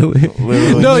shitty. Literally.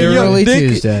 No, Literally Nick,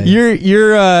 Tuesday.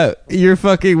 You're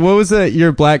fucking, what was that?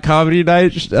 Your black comedy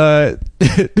night? What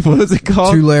was it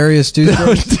called? Tularious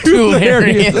Tuesday.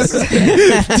 Hilarious.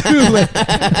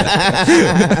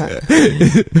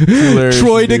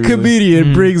 Troy the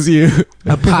comedian brings you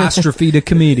Apostrophe to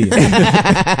comedian.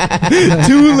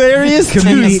 Hilarious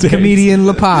Tuesdays. Comedian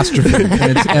l'apostrophe.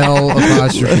 And it's L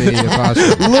apostrophe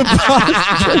apostrophe.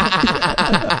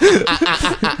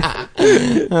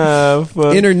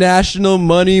 International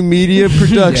Money Media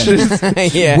Productions.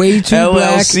 Yeah. Way too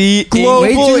LLC. Global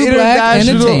Way too black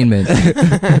International- entertainment.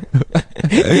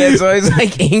 Yeah, so it's like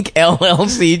Inc.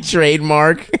 LLC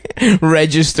trademark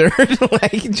registered.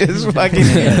 Like just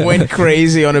fucking went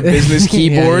crazy on a business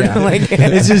keyboard. Yeah, yeah. Like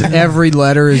It's just every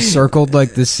letter is circled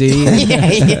like the C.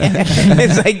 yeah.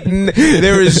 It's like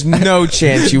there is no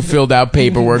chance you filled out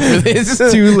paperwork for this.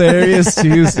 Hilarious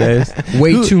Tuesdays.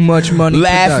 Way too much money.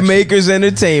 Laugh production. Makers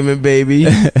Entertainment, baby.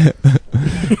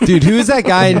 Dude, who's that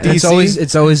guy in DC?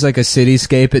 It's always like a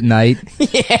cityscape at night.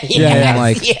 Yeah,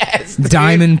 like Yes, dude.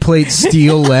 diamond plate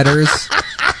steel letters.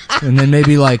 And then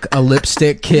maybe like a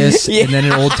lipstick kiss, Yeah. and then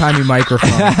an old timey microphone.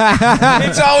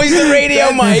 It's always the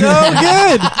radio mic. So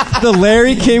good. The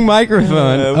Larry King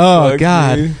microphone. Oh, fuck,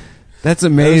 God. dude. That's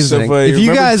amazing. funny. If you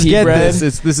Remember guys get T-Brad?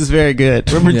 this is very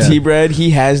good. Remember Yeah. T-Brad?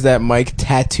 He has that mic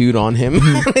tattooed on him.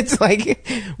 It's like,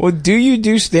 well, do you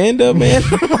do stand-up, man?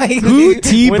 Like, Who, when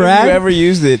T-Brad? have you ever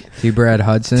used it? T. Brad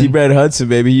Hudson. T-Brad Hudson,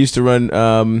 baby. He used to run,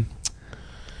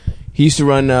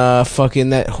 fucking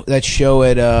that show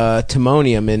at,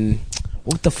 Timonium in,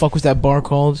 what the fuck was that bar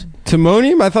called?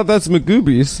 Timonium? I thought that's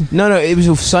Magoobies. No, it was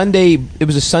a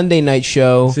Sunday night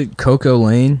show. Is it Coco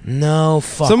Lane? No,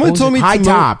 fuck. Someone what was told it? me High Timo-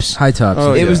 Tops. High Tops.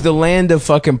 Oh, It yeah. was the land of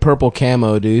fucking purple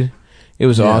camo, dude. It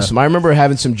was Yeah. awesome. I remember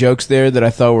having some jokes there that I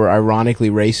thought were ironically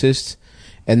racist,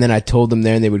 and then I told them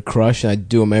there, and they would crush, and I'd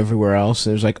do them everywhere else.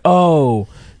 And it was like, oh,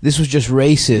 this was just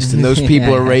racist, and those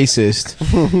people are racist.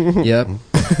 Yep.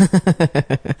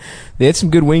 They had some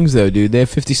good wings, though, dude. They have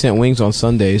 50-cent wings on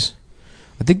Sundays.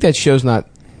 I think that show's not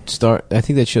I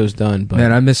think that show's done. But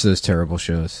Man, I miss those terrible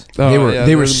shows.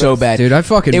 they were so bad. Dude, I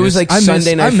fucking It was miss- like I miss-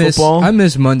 Sunday Night Football. I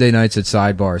miss Monday nights at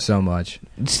Sidebar so much.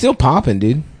 It's still popping,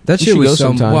 dude. That You shit should was go so.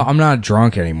 sometime. Well, I'm not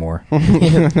drunk anymore.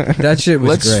 That shit was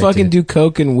Let's great. fucking dude. do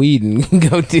coke and weed and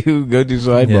go do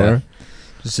Sidebar. Yeah.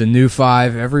 Just a new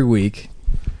 5 every week.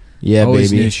 Yeah,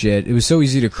 Always baby. new shit. It was so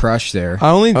easy to crush there.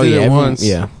 I only did it everyone- once.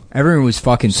 Yeah, Everyone was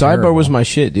fucking Sidebar terrible. was my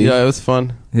shit, dude. Yeah, it was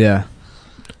fun. Yeah.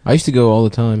 I used to go all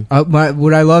the time.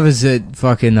 What I love is that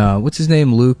fucking what's his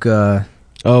name, Luke?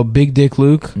 Oh, Big Dick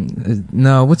Luke.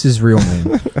 No, what's his real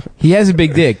name? He has a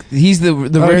big dick. He's the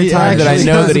very he time that I actually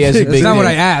know has that he a has a big- big That's dick. not what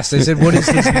I asked. I said, what is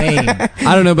his name?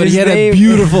 I don't know, but His he had name- a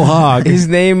beautiful hog. His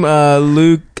name,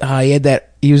 Luke. He had that.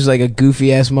 He was like a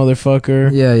goofy ass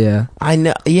motherfucker. Yeah, yeah. I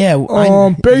know. Yeah.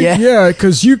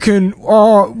 Because you can.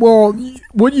 Well,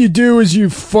 what you do is you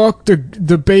fuck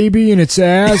the baby in its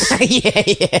ass,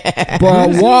 yeah.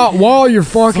 but while you're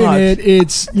fucking Fuck.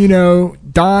 it's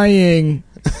dying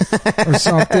or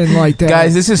something like that.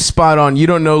 Guys, this is spot on. You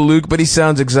don't know Luke, but he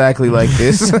sounds exactly like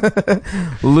this.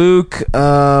 Luke.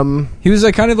 He was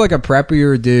like kind of like a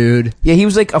preppier dude. Yeah, he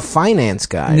was like a finance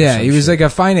guy. or Yeah, some he was shit. like a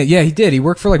finance. Yeah, he did. He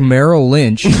worked for like Merrill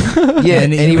Lynch. Yeah,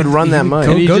 and he would run that mic.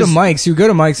 Go, And he go to just- Mike's. He would go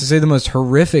to Mike's and say the most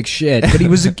horrific shit. But he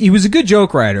was a good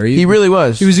joke writer. He really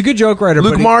was. He was a good joke writer.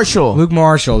 Luke but Marshall. Luke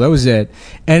Marshall. That was it.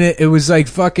 And it was like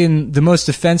fucking the most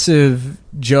offensive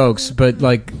jokes, but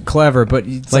like clever. But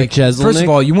it's Like first Jeselnik? of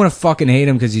all, you want to fucking hate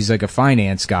him because he's like a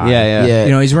finance guy. Yeah.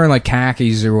 You know, he's wearing like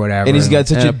khakis or whatever, And he's got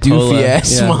such a polo. doofy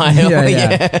ass Yeah. smile.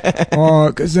 Yeah.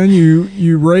 Because then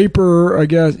you rape her, I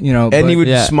guess. you know. And but- he would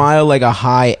Yeah. smile like a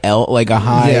high elf, like a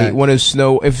high Yeah. one of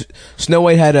if Snow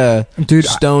White had a Dude,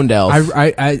 stoned elf.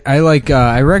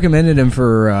 I recommended him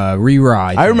for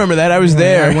Re-Ride. I remember that. I was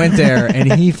there. I went there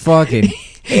and he fucking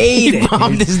hated he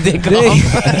bombed it. his dick They off.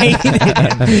 hated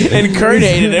him. And Kurt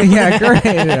hated him. Yeah, Kurt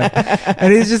hated him.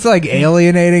 And he's just like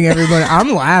alienating everybody.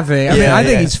 I'm laughing. I mean, Yeah, I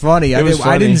think yeah. he's funny. It was I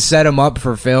funny. didn't set him up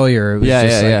for failure. It was Yeah,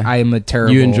 just yeah, like, yeah. I am a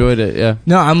terrible. You enjoyed it, yeah.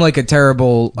 No, I'm like a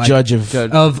terrible like, Judge of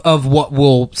of what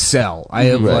will sell. I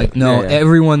have Right. like no Yeah, yeah.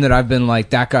 everyone that I've been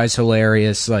like that guy's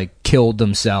hilarious like killed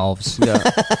themselves. Yeah.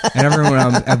 And everyone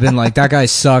I've been like that guy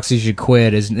sucks. He should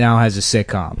quit. Is now has a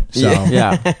sitcom. So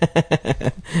Yeah.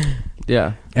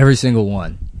 Yeah. every single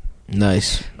one.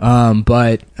 nice.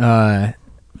 But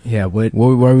yeah. What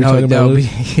What were we talking about?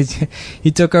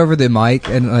 he took over the mic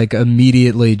and like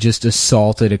immediately just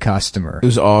assaulted a customer. It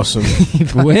was awesome.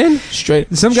 When?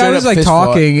 Straight. Some guy straight was up like fist fought.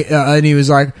 talking, and he was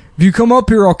like, "If you come up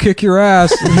here, I'll kick your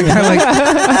ass." And the guy like,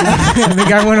 and the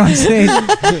guy went on stage,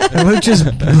 and Luke just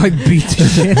like beat the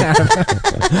shit out of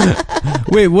him.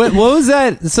 Wait, what was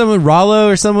that? Someone, Rollo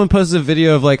or someone posted a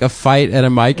video of like a fight at a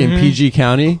mic in PG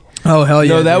County? Oh hell yeah!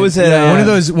 No, that dude. was at, Yeah,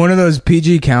 one of those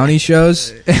PG County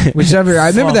shows. Whichever I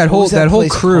remember Fuck, that what whole was that whole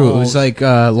place crew. It called? was like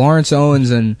Lawrence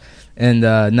Owens and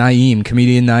Naeem,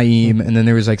 comedian Naeem, and then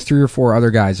there was like 3 or 4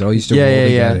 other guys that all used to roll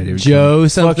together. They would Joe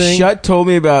Fuck, something. Shut told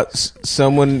me about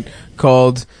someone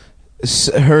called.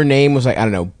 Her name was like, I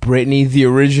don't know, Brittany, the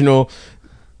original.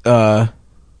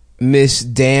 Miss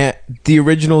Damn, the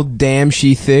original Damn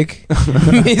She Thick.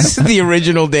 Miss the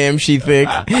original Damn She Thick.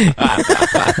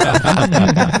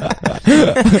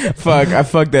 Fuck, I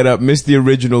fucked that up. Miss the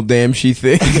original Damn She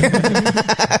Thick.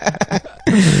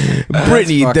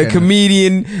 Brittany, the fucking-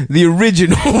 comedian, the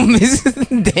original Miss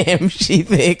Damn She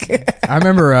Thick. I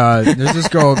remember there was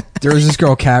this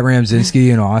girl, Kat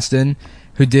Ramzinski in Austin,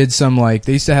 who did some like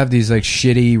they used to have these like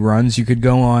shitty runs you could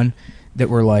go on that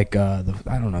were like I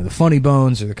don't know, the Funny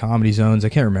Bones or the Comedy Zones. I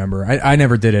can't remember. I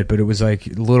never did it, but it was like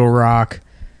Little Rock,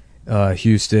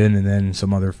 Houston, and then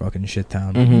some other fucking shit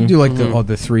town. You do like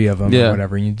the 3 of them or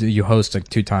whatever. And you host like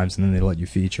 2 times, and then they let you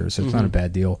feature, so it's not a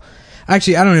bad deal.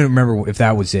 Actually, I don't even remember if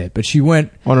that was it, but she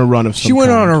went On a run of some She went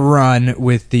kind. on a run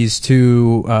with these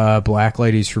 2 black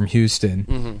ladies from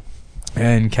Houston,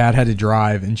 and Kat had to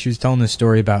drive, and she was telling this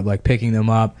story about like picking them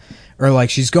up, or like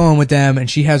she's going with them, and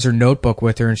she has her notebook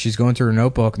with her, and she's going through her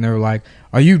notebook, and they were like,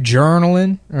 "Are you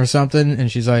journaling or something?" And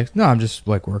she's like, "No, I'm just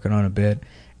like working on a bit."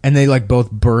 And they like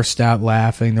both burst out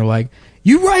laughing. They're like,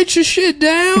 "You write your shit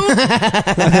down?"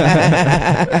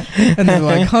 And they're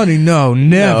like, "Honey, no,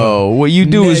 never." No, what you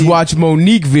do is watch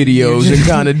Monique videos and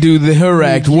kind of do her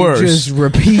act You worse. just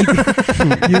repeat.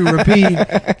 You repeat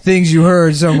things you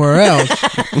heard somewhere else.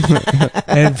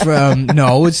 And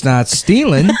no, it's not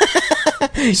stealing.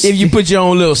 If you put your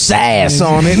own little sass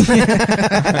on it.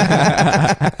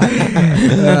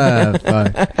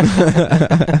 Fuck.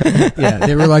 Yeah,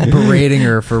 they were like berating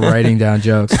her for writing down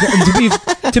jokes.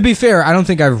 To be fair, I don't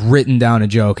think I've written down a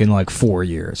joke in like 4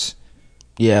 years.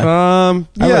 Yeah. I write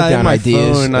have down my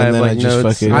ideas, phone, and I have then like I just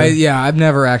notes. fucking- I've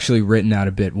never actually written out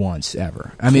a bit once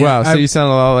ever. I mean, Wow, so you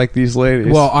sound a lot like these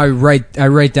ladies. well, I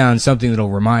write down something that'll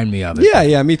remind me of it.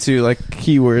 yeah, me too. Like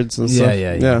keywords and stuff.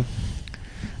 Yeah.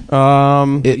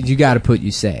 You got to put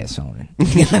your sass on it.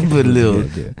 Put a little,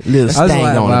 little I was stank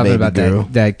on it, laughing baby about girl.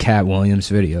 that Cat Williams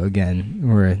video again,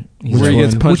 where he's Where he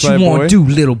like, gets punched "What by a you want boy?" to do,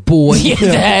 little boy? Yeah,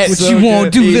 that's What so you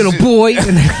want to good. do, little boy?"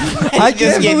 I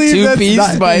just get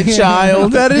two-pieced by a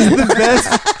child. That is the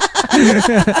best.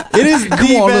 It is the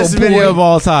on, best little boy. video of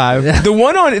all time. The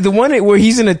one where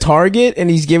he's in a Target and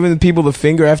he's giving the people the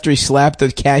finger after he slapped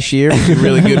the cashier is a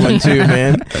really good one too,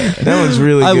 man. That one's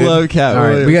really I good. love Cat All right,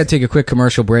 Williams. we got to take a quick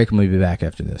commercial break, and we'll be back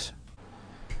after this.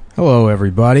 Hello,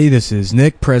 everybody. This is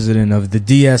Nick, president of the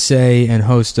DSA and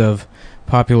host of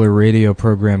popular radio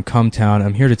program Cumtown.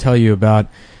 I'm here to tell you about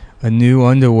a new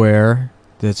underwear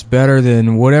that's better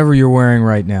than whatever you're wearing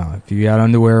right now. If you got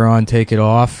underwear on, take it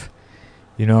off.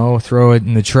 You know, throw it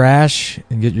in the trash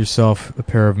and get yourself a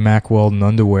pair of Mack Weldon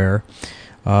underwear.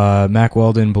 Mack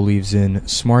Weldon believes in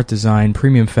smart design,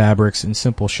 premium fabrics, and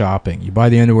simple shopping. You buy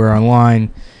the underwear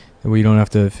online, that way you don't have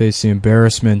to face the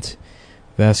embarrassment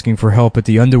of asking for help at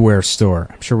the underwear store.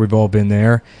 I'm sure we've all been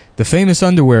there. The famous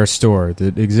underwear store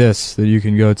that exists that you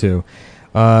can go to.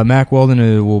 Mack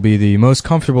Weldon will be the most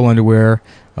comfortable underwear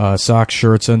socks,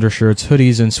 shirts, undershirts,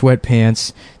 hoodies, and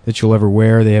sweatpants that you'll ever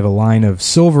wear. They have a line of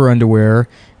silver underwear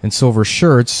and silver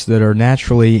shirts that are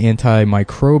naturally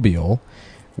antimicrobial,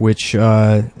 which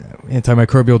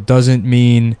antimicrobial doesn't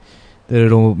mean that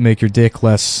it'll make your dick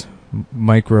less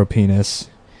micropenis.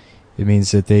 It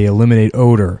means that they eliminate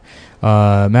odor.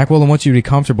 Mack Weldon wants you to be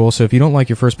comfortable, so if you don't like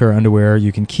your first pair of underwear,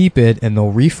 you can keep it, and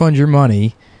they'll refund your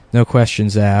money, no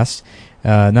questions asked.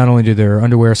 Not only do their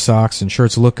underwear, socks, and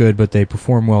shirts look good, but they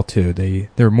perform well, too.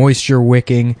 They're moisture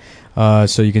wicking,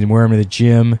 so you can wear them to the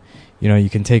gym. You know, you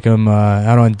can take them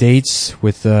out on dates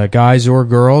with guys or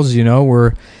girls. You know,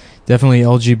 we're definitely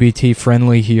LGBT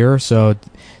friendly here, so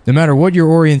no matter what your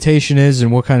orientation is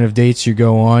and what kind of dates you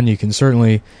go on, you can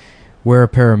certainly wear a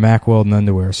pair of Mack Weldon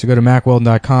underwear. So go to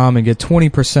MackWeldon.com and get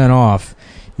 20% off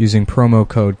using promo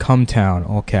code CUMTOWN,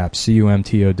 all caps,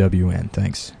 CUMTOWN.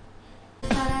 Thanks.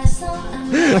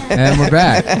 And we're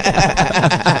back.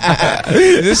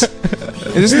 Is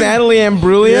this Natalie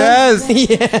Imbruglia? Yes.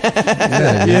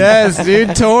 Yeah. Yes,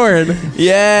 dude. Torn.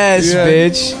 Yes, Yeah.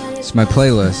 bitch. It's my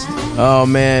playlist. Oh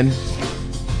man.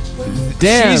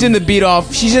 Damn. She's in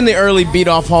the early Beat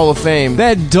Off Hall of Fame.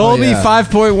 That Dolby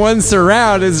 5.1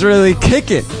 surround is really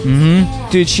kicking.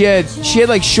 Mm-hmm. Dude, she had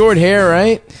like short hair,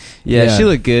 right? Yeah, she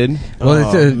looked good.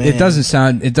 Well, Oh, man. it doesn't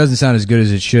sound as good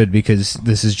as it should because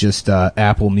this is just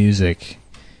Apple Music,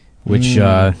 which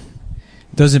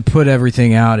doesn't put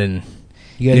everything out in.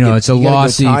 It's a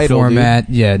lossy format.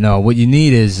 Dude. Yeah, no. What you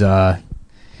need is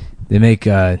they make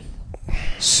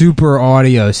super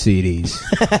audio CDs.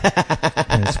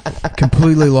 And it's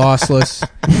completely lossless.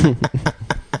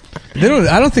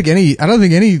 I don't think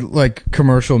any like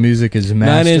commercial music is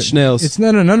mastered. 9 Inch Nails. It's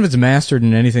none of it's mastered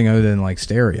in anything other than like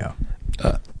stereo.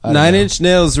 9 Inch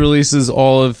Nails releases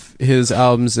all of his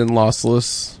albums in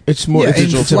lossless. It's more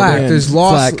digital. FLAC. There's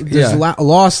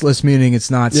lossless, meaning it's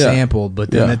not Yeah. sampled,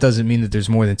 but then that doesn't mean that there's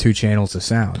more than 2 channels of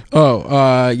sound.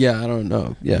 Yeah, I don't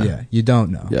know. Yeah. You don't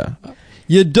know. Yeah.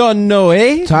 You don't know,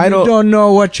 eh? Title. You don't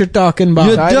know what you're talking about.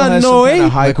 You Title don't has know, some kind eh?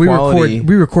 of high Like quality.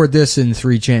 we record this in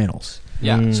 3 channels.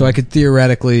 Yeah. So I could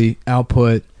theoretically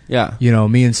output, Yeah.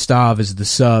 me and Stav as the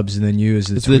subs, and then you as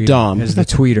the It's the tweeter, dom. as the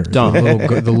tweeter, Dom.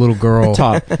 the little girl,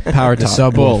 Top. Power the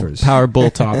top. Bull. subwoofers, Power bull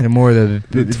top. and more the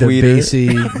tweeter. bassy.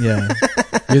 Yeah,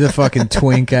 you're the fucking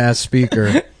twink ass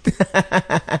speaker.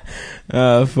 Fuck.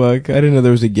 I didn't know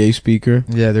there was a gay speaker.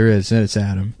 Yeah, there is, and it's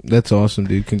Adam. That's awesome,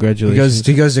 dude. Congratulations.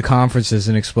 He goes to conferences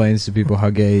and explains to people how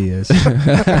gay he is.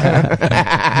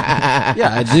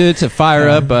 Yeah, I do it to fire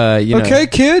up, Okay,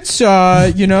 kids,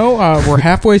 we're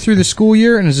halfway through the school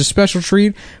year, and as a special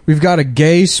treat, we've got a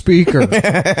gay speaker.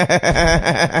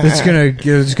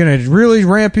 It's gonna really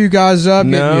ramp you guys up,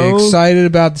 get you excited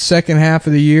about the second half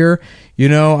of the year.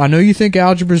 I know you think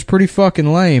algebra is pretty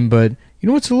fucking lame, but you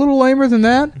know what's a little lamer than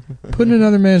that? Putting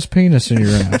another man's penis in your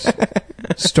ass.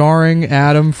 Starring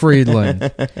Adam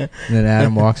Friedland. And then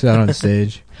Adam walks out on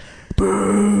stage.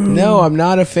 No, I'm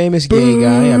not a famous gay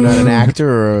guy. I'm not an actor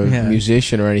or a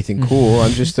musician or anything cool.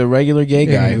 I'm just a regular gay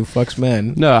guy who fucks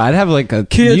men. No, I'd have like a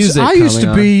Kids, music I used to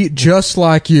coming be just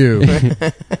like you.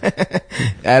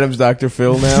 Adam's Dr.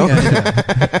 Phil now.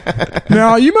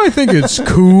 Now, you might think it's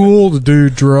cool to do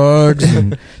drugs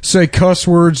and say cuss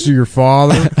words to your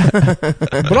father,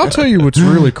 but I'll tell you what's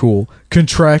really cool.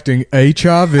 Contracting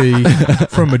HIV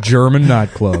from a German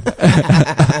nightclub.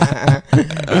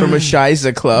 From a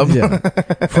Shiza club. Yeah.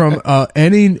 From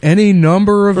any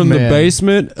number of from men. the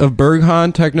basement of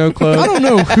Berghain Techno Club. I don't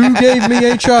know who gave me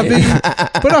HIV,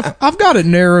 but I've got it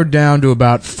narrowed down to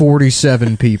about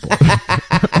 47 people.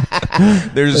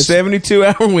 There's a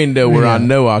 72-hour window where I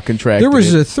know I contracted There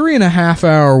was it. a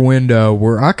 3.5-hour window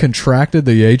where I contracted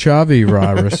the HIV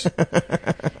virus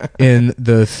in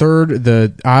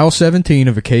the aisle 17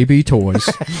 of a KB Toys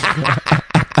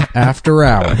after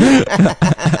hours.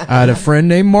 I had a friend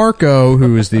named Marco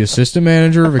who was the assistant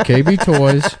manager of a KB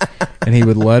Toys, and he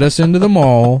would let us into the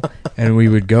mall, and we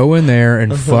would go in there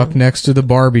and fuck next to the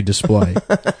Barbie display.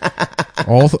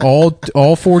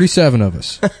 All 47 of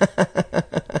us.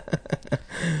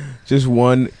 Just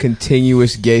one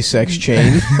continuous gay sex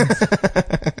chain.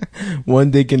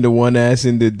 One dick into one ass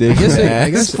into dick into ass. I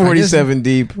guess 47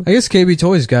 deep. I guess KB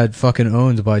Toys got fucking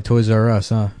owned by Toys R Us,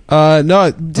 huh?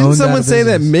 No, didn't Owned out someone of say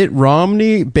that business. Mitt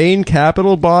Romney, Bain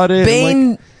Capital bought it?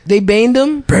 Bain They baned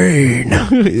him?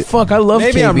 Bane. Fuck, I love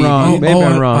Maybe I'm KB. wrong. Maybe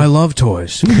I'm wrong. I love I love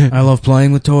toys. I love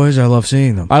playing with toys. I love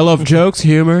seeing them. I love jokes,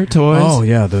 humor, toys. Oh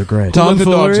yeah, they're great. Let the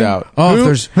dogs out. Oh, if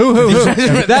there's Who?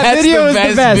 That That's video the is best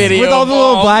the best video with all the of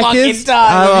little all black fucking kids. time.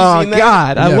 Have you Oh seen that?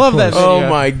 God, I Yeah, love of that. course. Video. Oh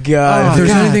my God. if there's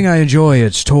God. anything I enjoy,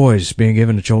 it's toys being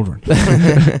given to children.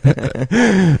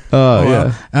 Oh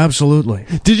yeah. Absolutely.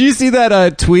 Did you see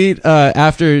that tweet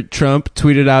after Trump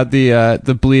tweeted out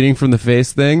the bleeding from the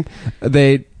face thing?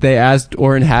 They asked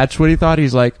Orrin Hatch what he thought.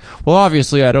 He's like, well,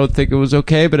 obviously I don't think it was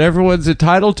okay, but everyone's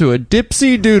entitled to a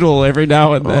dipsy doodle every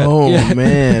now and then. Oh Yeah.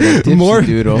 man, a dipsy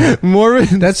doodle.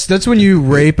 That's when you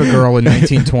rape a girl in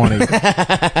 1920.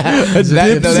 I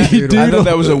thought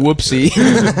that was a whoopsie.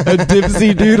 a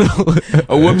dipsy doodle.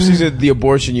 A whoopsie's the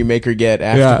abortion you make her get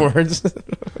afterwards.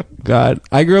 God,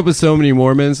 I grew up with so many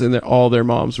Mormons, and all their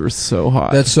moms were so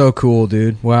hot. That's so cool,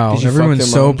 dude. Wow. Did you fuck Everyone's their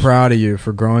so moms? proud of you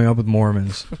for growing up with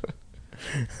Mormons.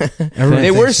 Everyone They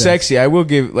thinks were that. sexy. I will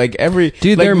give every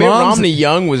Dude, like their Mitt moms- Romney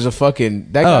Young was a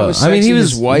fucking that guy was sexy. I mean,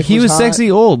 his wife he was hot.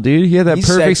 sexy old, dude. He had that He's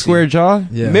perfect sexy. square jaw.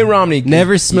 Yeah. Mitt Romney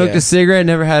Never smoked yeah. a cigarette,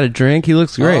 never had a drink. He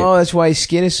looks great. Oh, that's why his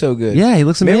skin is so good. Yeah, he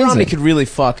looks amazing. Mitt Romney could really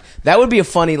fuck. That would be a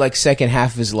funny second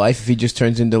half of his life if he just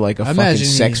turns into a fucking imagine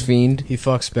sex fiend. He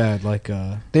fucks bad, like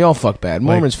They all fuck bad.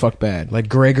 Mormons fuck bad. like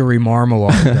Gregory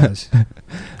Marmalade does.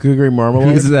 Gregory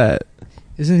Marmalade. Who's that?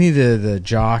 Isn't he the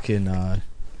jock in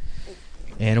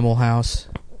Animal House?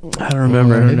 I don't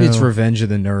remember. Maybe it's Revenge of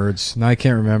the Nerds. No, I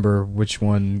can't remember which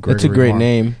one. That's a great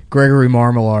name. Gregory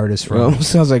Marmalade is from. Well,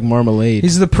 sounds like marmalade.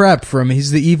 He's the prep from.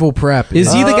 He's the evil prep.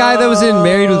 Is he the guy that was in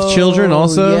Married with Children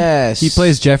also? Yes. He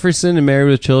plays Jefferson in Married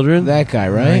with Children? that guy, I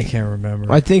right? can't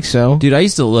remember. I think so. Dude, I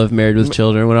used to love Married with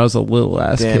Children when I was a little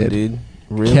ass Damn, kid. dude.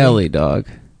 Really? Kelly, dog.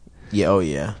 Yeah. Oh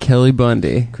yeah. Kelly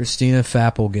Bundy. Christina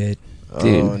Fapplegate.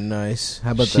 Dude. Oh nice.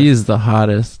 How about She is the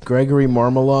hottest. Gregory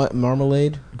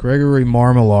Marmalade? Gregory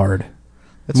Marmalade.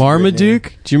 That's a great name.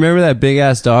 Marmaduke? Do you remember that big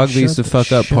ass dog that used to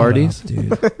fuck up Shut parties? up,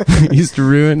 dude. He used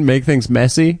to make things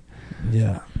messy?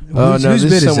 Yeah. Oh no, whose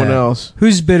this bit is someone that? else.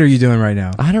 Whose bit are you doing right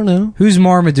now? I don't know. Whose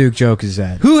Marmaduke joke is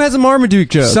that? Who has a Marmaduke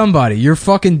joke? Somebody. You're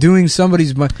fucking doing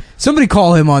somebody's. Somebody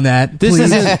call him on that. This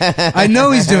please. isn't- I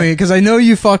know he's doing it because I know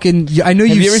you fucking. I know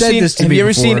you said this to Have me you ever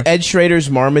before. seen Ed Schrader's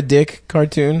Marmaduke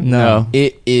cartoon? No.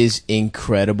 It is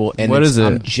incredible, and What is it?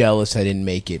 I'm jealous I didn't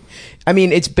make it. I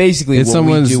mean, it's basically It's what we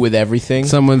someone's- do with everything.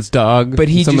 Someone's dog. But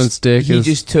someone's dick. he is-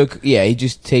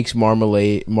 just takes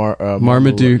Marmaduke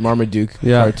Marmaduke.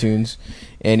 Yeah. cartoons,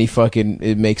 and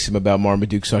it makes them about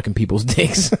Marmaduke sucking people's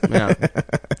dicks. Yeah.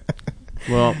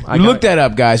 Well, Look that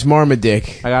up, guys.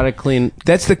 Marmaduke. I gotta clean.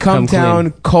 That's the Come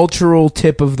Cumtown cultural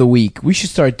tip of the week. We should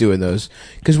start doing those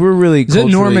because we're really. Is it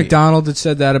Norm culturally- Macdonald that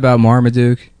said that about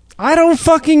Marmaduke? I don't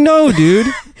fucking know, dude.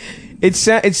 It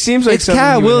seems like It's something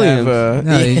Cat you would Williams. have,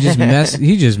 No,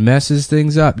 he just messes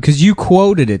things up because you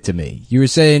quoted it to me. You were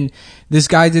saying this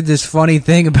guy did this funny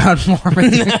thing about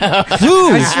Marmaduke.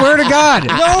 Who? I swear to God.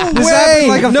 No This way. happened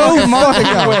like a No fucking month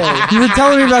fucking ago. way. You were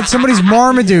telling me about somebody's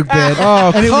Marmaduke bit.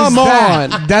 Oh, and it come was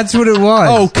that. on. That's what it was.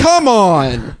 Oh, come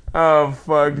on. Oh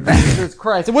fuck! Jesus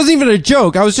Christ. It wasn't even a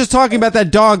joke. I was just talking about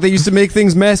that dog that used to make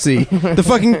things messy.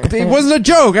 It wasn't a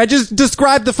joke. I just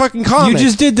described the fucking comic. you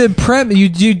just did the premise.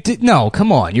 You did no.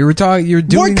 Come on. You were talking. You were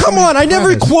doing. What? Come on! I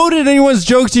never quoted anyone's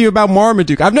joke to you about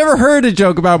Marmaduke. I've never heard a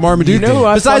joke about Marmaduke. You know who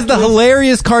I besides fucked the with?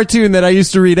 hilarious cartoon that I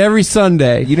used to read every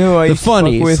Sunday. You know who I the used to fuck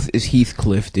funnies. with is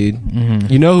Heathcliff, dude.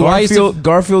 You know who I used to.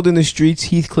 Garfield in the streets,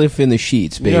 Heathcliff in the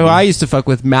sheets, baby. You know who I used to fuck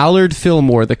with? Mallard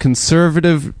Fillmore, the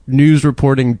conservative news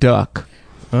reporting duck.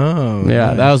 Oh, Yeah,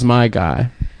 nice. that was my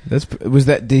guy.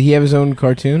 Did he have his own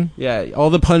cartoon? Yeah, all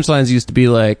the punchlines used to be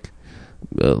like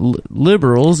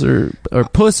liberals or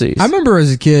pussies. I remember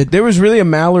as a kid. There was really a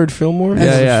Mallard Fillmore.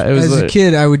 Yeah, it was as a like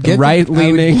kid, I would get right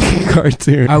leaning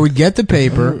cartoon. I would get the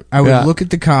paper. I would Yeah. look at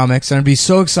the comics, and I'd be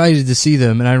so excited to see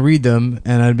them, and I'd read them,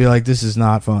 and I'd be like, "This is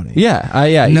not funny." yeah.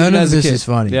 None even of as a this kid. is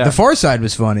funny. Yeah. The Far Side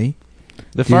was funny.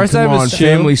 The Far Side Come on, was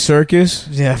Family Circus.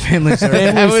 Yeah, Family Circus.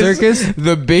 Family That was Circus.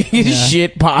 The biggest Yeah.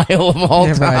 shit pile of all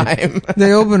Yeah, right. time.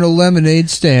 They open a lemonade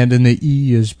stand, and the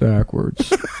E is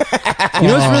backwards. You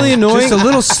know what's really annoying? Just a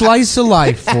little slice of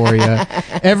life for you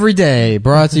every day.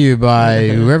 Brought to you by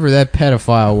whoever that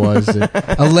pedophile was, the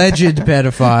alleged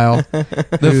pedophile.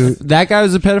 That guy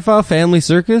was a pedophile. Family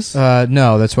Circus.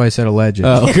 No, that's why I said alleged.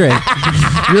 Oh, great.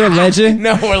 You're a legend.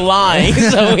 No, we're lying,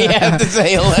 so we have to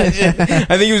say a legend. I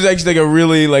think he was actually like a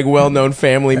really well-known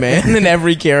family man, and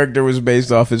every character was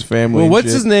based off his family. Well, and what's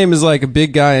shit. his name? Is like a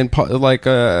big guy and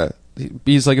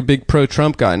he's like a big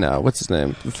pro-Trump guy now. What's his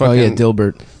name? Oh yeah,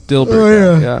 Dilbert. Dilbert.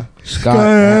 Oh, yeah.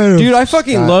 Scott. Dude, I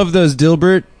fucking love those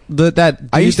Dilbert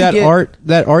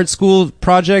that art school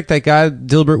project, that guy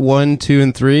Dilbert 1, 2,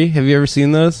 and 3. Have you ever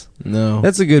seen those? No.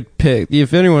 That's a good pick.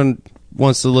 If anyone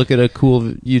wants to look at a cool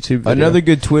YouTube video. Another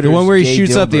good Twitter. The one where he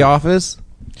shoots Dilbert. up the office.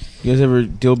 You guys ever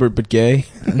Dilbert but gay?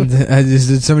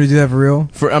 Did somebody do that for real?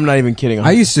 I'm not even kidding.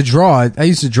 I used to draw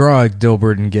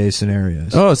Dilbert in gay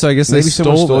scenarios. Oh, so I guess maybe they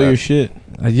someone stole that. your shit.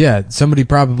 Yeah, somebody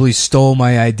probably stole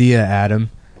my idea, Adam.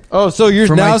 Oh, so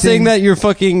you're now saying that your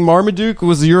fucking Marmaduke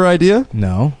was your idea?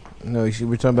 No. No, we're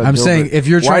talking about. I'm Dilbert. saying if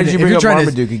you're trying Why did you bring up to,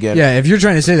 Marmaduke again? Yeah, if you're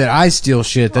trying to say that I steal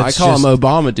shit, I call him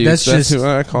Obama Duke. That's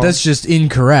just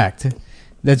incorrect.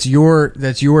 That's your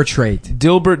trait.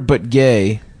 Dilbert but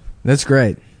gay. That's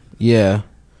great. Yeah.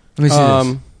 Let me see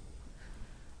this.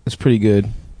 That's pretty good.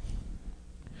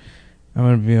 I'm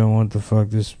gonna be on what the fuck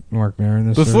this Mark Maron.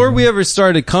 This Before we ever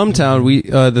started Cumtown, we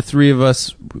the three of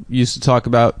us used to talk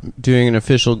about doing an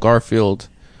official Garfield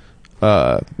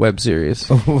web series.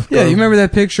 Yeah, you remember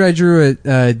that picture I drew at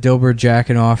Dilbert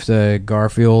jacking off the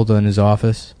Garfield in his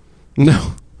office?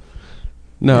 No,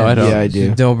 yeah, I don't. Yeah, I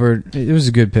do. Dilbert, it was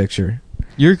a good picture.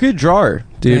 You're a good drawer,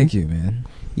 dude. Thank you, man.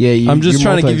 Yeah, I'm just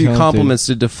trying to give you compliments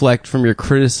to deflect from your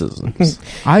criticisms.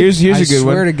 Here's a good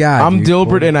one. I swear to God, I'm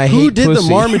Dilbert and I hate Who did pussy. the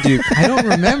Marmaduke? I don't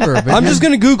remember. But I'm just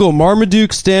going to Google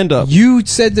Marmaduke stand-up. You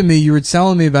said to me, you were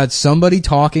telling me about somebody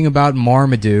talking about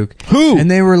Marmaduke. Who?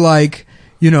 And they were like,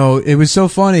 it was so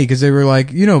funny because they were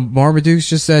like, Marmaduke's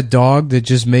just that dog that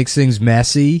just makes things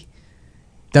messy.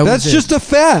 That's just a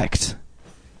fact.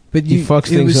 But He fucks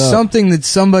it things was up. something that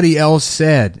somebody else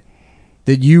said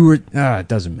that you were. It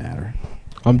doesn't matter.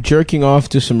 I'm jerking off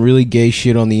to some really gay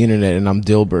shit on the internet, and I'm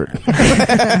Dilbert.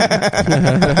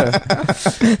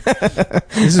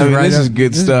 This is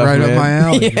good this stuff, is right man. up my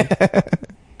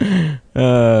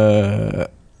alley.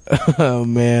 Oh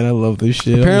man, I love this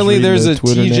shit. Apparently, there's a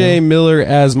TJ Miller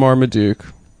as Marmaduke.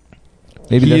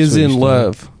 Maybe he that's is what in he's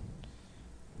love.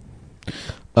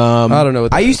 I don't know.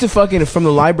 What I used to fucking from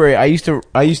the library. I used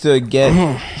to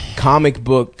get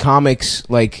comics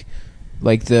like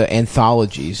the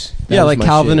anthologies. That was like my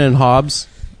Calvin shit. and Hobbes.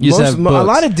 You used to have A books.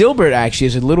 lot of Dilbert actually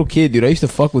as a little kid, dude. I used to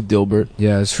fuck with Dilbert.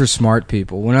 Yeah, it's for smart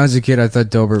people. When I was a kid, I thought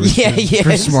Dilbert was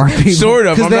for smart people. Sort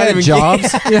of. Because I'm they not had even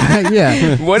jobs.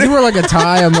 Yeah. What you wear like a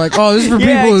tie. I'm like, oh, this is for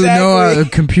people who know how the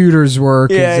computers work.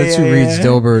 'Cause that's who reads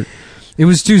Dilbert. It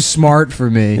was too smart for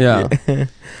me. Yeah.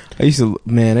 I used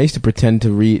to pretend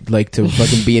to read, to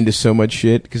fucking be into so much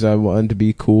shit because I wanted to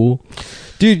be cool.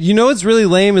 Dude, you know what's really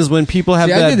lame is when people have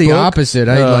that I did the book. opposite.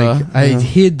 I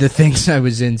hid the things I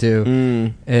was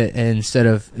into instead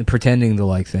of pretending to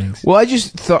like things. Well,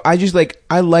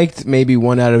 I liked maybe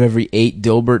one out of every 8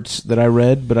 Dilberts that I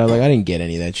read, but I didn't get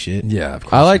any of that shit. Yeah, of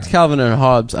course. I liked Calvin and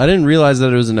Hobbes. I didn't realize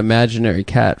that it was an imaginary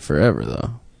cat forever, though.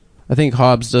 I think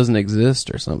Hobbes doesn't exist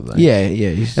or something. Yeah.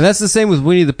 And that's the same with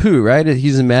Winnie the Pooh, right?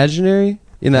 He's imaginary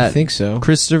in that I think so.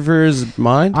 Christopher's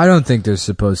mind. I don't think there's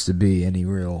supposed to be any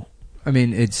real. I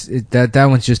mean, that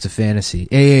one's just a fantasy.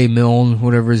 A.A. Milne,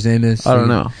 whatever his name is. I don't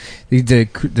know.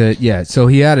 So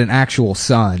he had an actual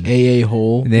son. A.A.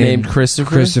 Hole. Named Christopher?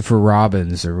 Christopher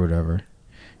Robbins or whatever.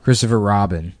 Christopher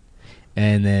Robin.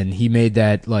 And then he made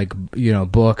that,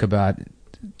 book about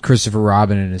Christopher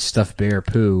Robin and his stuffed bear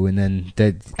Pooh, and then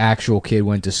that actual kid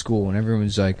went to school, and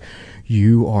everyone's like,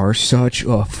 "You are such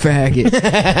a faggot."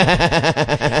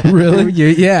 Really?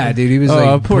 Yeah, dude. He was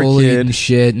poor bullied kid. and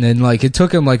shit, and then it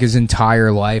took him his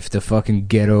entire life to fucking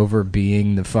get over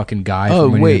being the fucking guy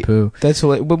from Winnie the Pooh. That's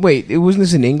hilarious. But wait, wasn't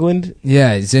this in England?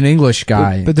 Yeah, he's an English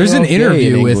guy. But there's they're an all gay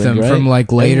interview in with England, him right? from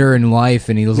later in life,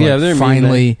 and he was they're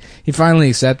mean, he finally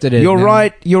accepted it. You're and then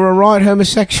right. You're a right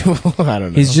homosexual. I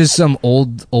don't know. He's just some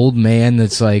old man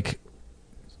that's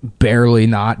barely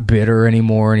not bitter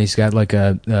anymore, and he's got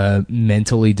a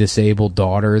mentally disabled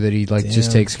daughter that he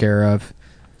just takes care of.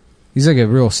 He's a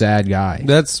real sad guy.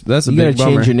 That's a you big gotta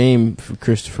bummer. change your name for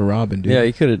Christopher Robin, dude. Yeah,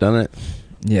 you could have done it.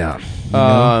 Yeah.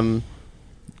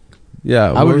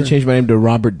 Yeah, I would have changed my name to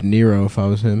Robert De Niro if I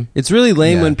was him. It's really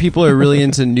lame Yeah. when people are really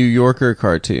into New Yorker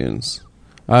cartoons.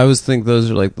 I always think those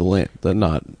are the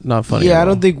not funny. Yeah, at I all.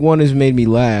 don't think one has made me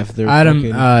laugh. They're Adam,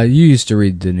 fucking- you used to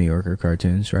read the New Yorker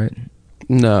cartoons, right?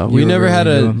 No, You we were never really had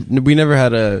into we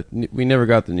never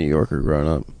got the New Yorker growing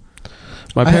up.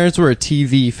 My parents were a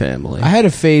TV family. I had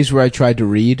a phase where I tried to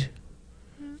read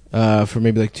for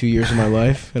maybe 2 years of my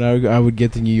life, and I would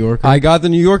get the New Yorker. I got the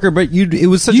New Yorker, but it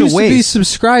was such You a used to be waste.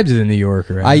 subscribed to the New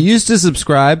Yorker. Adam. I used to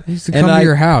subscribe. used to come to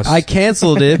your house. I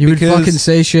canceled it You would because fucking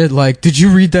say shit like, "Did you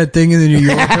read that thing in the New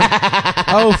Yorker?"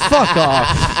 oh, fuck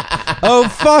off. Oh,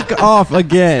 fuck off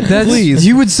again. Please.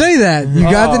 You would say that. You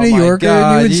got the New Yorker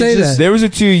and you would say that. There was a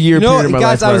 2-year period of my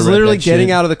guys, life I was where literally read that getting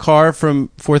shit. out of the car from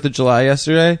 4th of July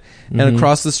yesterday, and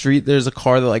across the street there's a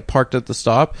car that like parked at the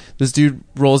stop. This dude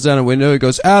rolls down a window. He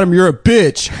goes, "Adam, you're a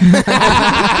bitch."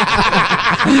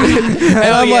 And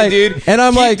I'm like, dude, and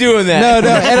I'm keep like, doing that. No,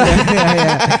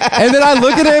 and then I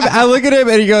look at him,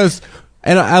 and he goes.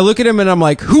 And I look at him and I'm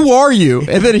like, "Who are you?"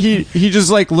 And then he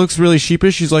just like looks really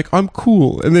sheepish. He's like, "I'm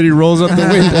cool." And then he rolls up the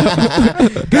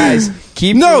window. Guys,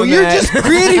 keep No, doing you're that. just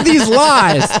creating these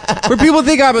lies where people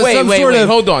think I'm some sort of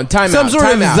hold on, time some out, sort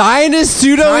time of out. Zionist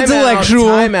pseudo-intellectual.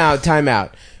 Time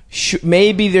out.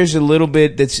 Maybe there's a little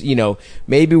bit that's,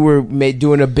 maybe we're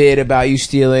doing a bit about you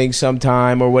stealing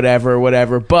sometime or whatever.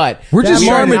 But We're just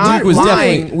Marmaduke was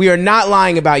lying. We are not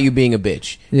lying about you being a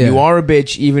bitch. Yeah. You are a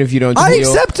bitch, even if you don't. I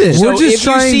steal. accept it. So We're just if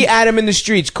trying- you see Adam in the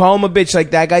streets, call him a bitch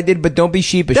like that guy did, but don't be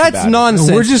sheepish. That's about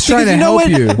nonsense. We're just trying Because to you know help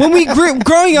what? you. When we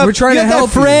growing up, We're trying you to have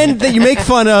help that friend that you make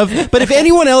fun of. But if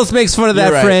anyone else makes fun of that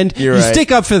You're right. friend, You're you right.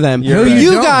 stick up for them. You're right.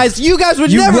 You don't. guys would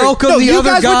You never welcome no, the you other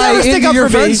guys would guy never stick into up your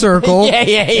for me. friend circle, Yeah.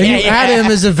 and you add him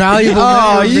as a valuable Oh,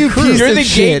 member of the you crew. piece You're of the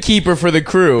shit. gatekeeper for the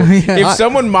crew. Yeah. If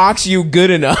someone mocks you good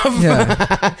enough,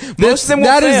 Yeah. most of them will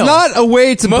That is fail. not a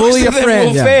way to Most bully a of them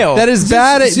friend. will fail. That is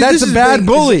bad. See, That's this a is bad big-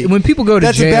 bully. When people go to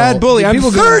That's jail, a bad bully. when I'm people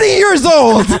 30 years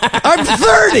old. I'm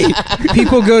 30.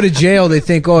 People go to jail. They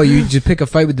think, "Oh, you just pick a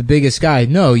fight with the biggest guy."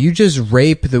 No, you just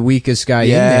rape the weakest guy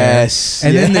Yes.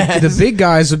 in there, and then the big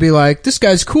guys will be like, "This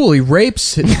guy's cool. He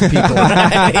rapes people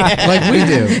like we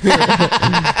do."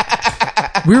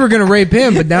 We were gonna rape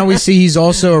him, but now we see he's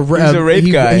also a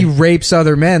rape guy. He rapes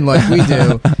other men like we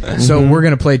do. So we're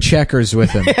gonna play checkers with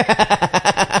him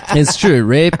It's true.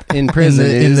 Rape in prison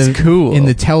is cool. in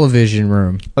the television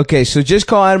room. Okay, so just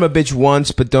call Adam a bitch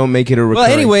once, but don't make it a recurring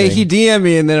Well, anyway, thing. he DM'd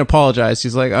me and then apologized.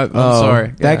 He's like, "I'm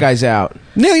sorry." That Yeah. guy's out.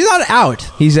 No, he's not out.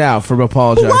 He's out for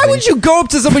apologizing. Why would you go up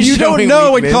to someone you don't Showing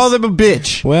know weakness. and call them a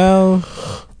bitch? Well,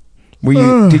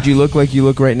 did you look like you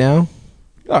look right now?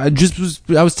 I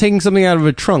was taking something out of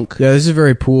a trunk. Yeah, this is a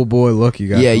very pool boy look you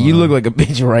got. Yeah, going you on. look like a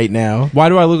bitch right now. Why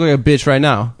do I look like a bitch right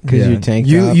now? Because Yeah. you're tank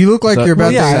You top. you look like So- you're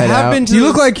about Well, yeah, to. I have been You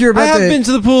look like you're about I have to. been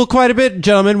to the pool quite a bit,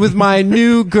 gentlemen, with my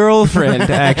new girlfriend,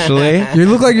 actually. You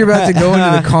look like you're about to go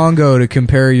into the Congo to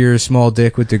compare your small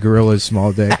dick with the gorilla's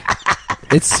small dick.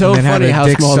 It's so And then have funny a how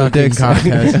dick small the sucking dicks are.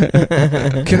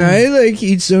 contest. Can I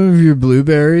eat some of your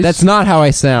blueberries? That's not how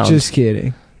I sound. just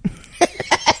kidding.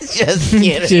 Just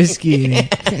kidding.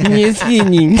 Just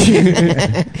kidding.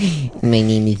 My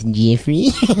name is Jeffrey.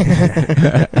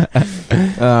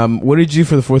 What did you do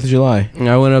for the 4th of July?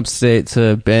 I went upstate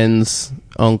to Ben's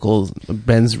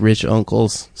rich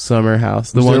uncle's summer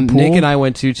house. The Was there one a pool? Nick and I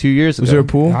went to 2 years ago. Was there a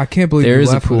pool? I can't believe There you is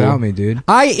a left pool. without me, dude.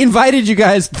 I invited you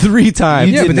guys 3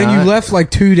 times. Yeah, did but then not. you left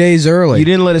like 2 days early. You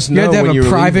didn't let us You know had to have when you a were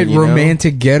private leaving, you know?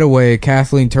 romantic getaway at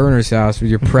Kathleen Turner's house with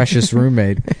your precious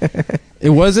roommate. It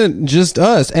wasn't just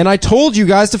us. And I told you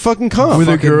guys to fucking come. Were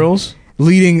there Fucking- girls?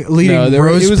 leading No, there were,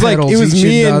 rose it was like petals it was each me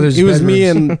in the and other's it was me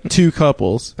bedrooms. and 2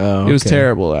 couples. Oh, It was okay.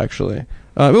 terrible, actually.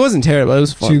 It wasn't terrible. It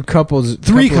was fun. 2 couples,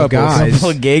 3 couple of couples. guys. Couple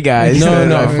of gay guys. No, that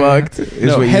no. I fucked. Is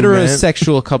No, what you meant.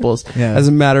 heterosexual couples. Yeah. As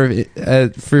a matter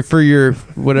of for your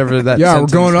whatever that. Yeah, we're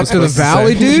sentence going up was to the supposed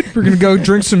valley, say. dude. We're gonna go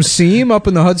drink some seam up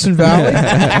in the Hudson Valley.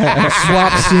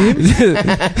 Swap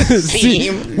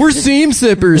seam. We're seam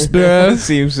sippers, bro.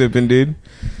 Seam sipping, dude.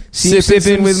 Seam Sipping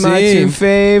sipping some with my seam. 2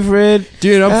 favorite.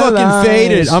 Dude, I'm allies. fucking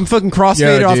faded. I'm fucking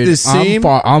cross-faded off this seam.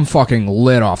 I'm fucking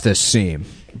lit off this seam.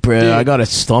 Bro, I got a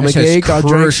stomach This is ache. I drank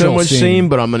so crucial much seam. seam,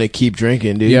 but I'm gonna keep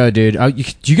drinking, dude. Yeah, dude.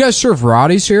 Do you guys serve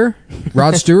Roddies here?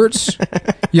 Rod Stewart's?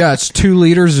 Yeah, it's 2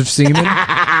 liters of semen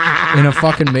in a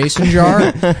fucking mason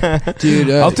jar.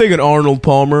 Dude, I'll take an Arnold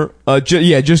Palmer.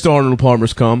 Just Arnold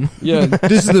Palmer's cum. Yeah,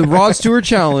 this is the Rod Stewart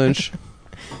challenge.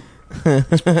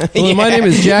 Well, my name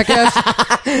is Jackass.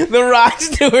 The Rod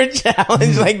Stewart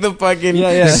challenge, like the fucking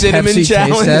yeah. cinnamon Pepsi taste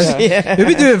challenge. test. Yeah.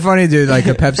 Maybe do it funny, dude, like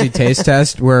a Pepsi taste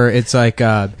test where it's like,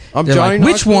 they're Johnny like,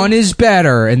 which Knoxville. one is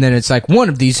better? And then it's like, one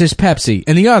of these is Pepsi,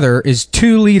 and the other is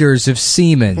 2 liters of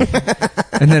semen.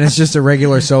 And then it's just a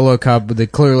regular solo cup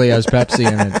that clearly has Pepsi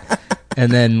in it. And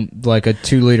then like a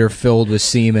 2 liter filled with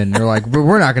semen. They're like,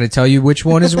 we're not going to tell you which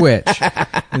one is which.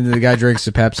 And the guy drinks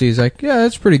the Pepsi. He's like, yeah,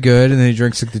 that's pretty good. And then he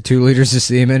drinks like the 2 liters of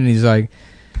semen, and he's like,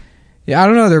 yeah, I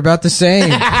don't know. They're about the same.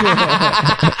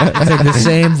 It's like the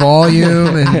same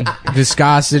volume and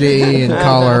viscosity and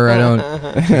color.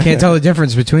 I can't tell the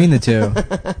difference between the 2.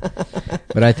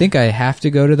 But I think I have to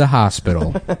go to the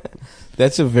hospital.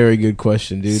 That's a very good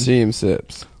question, dude. Seam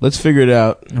sips. Let's figure it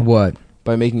out What?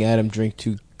 by making Adam drink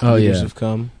 2 Oh, liters yeah. of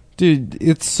cum. Dude,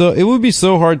 it would be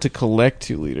so hard to collect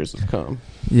 2 liters of cum.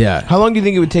 Yeah. How long do you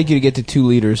think it would take you to get to 2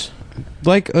 liters?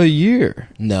 Like a year.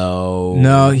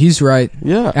 No, he's right.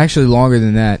 Yeah. Actually, longer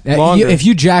than that. Longer. If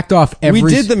you jacked off every... We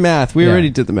did the math. We already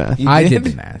did the math. I did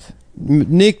the math.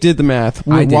 Nick did the math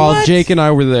I did. while What? Jake and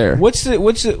I were there. What?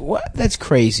 That's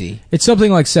crazy. It's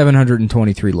something like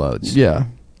 723 loads. Yeah.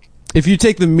 If you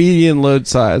take the median load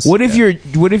size. What if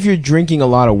you're drinking a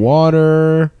lot of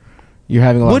water? You're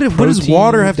having a lot of protein. What does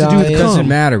water have to do with It cum? doesn't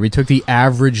matter. We took the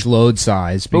average load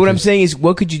size. But what I'm saying is,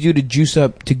 what could you do to goose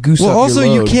up Well, also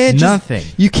your you load? can't just, Nothing.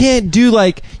 You can't do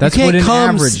like That's you what can't an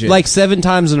come average is. like 7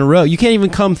 times in a row. You can't even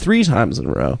come 3 times in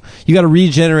a row. You got to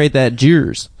regenerate that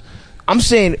jeers. I'm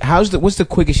saying, what's the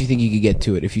quickest you think you could get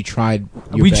to it if you tried?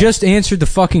 Your We best? just answered the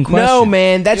fucking question. No,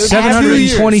 man, that's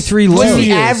 723 What's loads.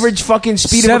 the average fucking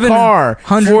speed of a car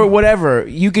 700 for whatever?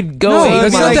 You could go. No, 8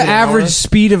 that's not miles the an average hour.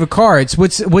 speed of a car. It's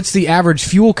what's the average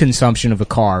fuel consumption of a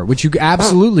car, which you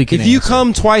absolutely can If you answer.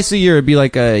 come twice a year, it'd be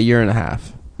like a year and a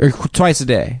half, or twice a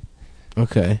day.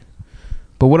 Okay,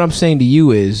 but what I'm saying to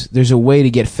you is, there's a way to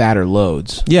get fatter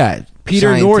loads. Yeah,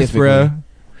 Peter North, bro.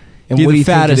 And Get what the do you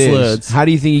think it fattest is? loads. How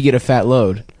do you think you get a fat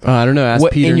load? I don't know. Ask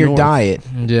What Peter in your North. diet?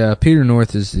 Yeah, Peter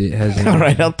North has. All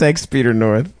right, I'll text Peter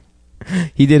North.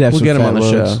 He did have We'll some get him fat on the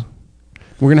loads. show.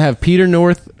 We're gonna have Peter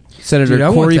North, Senator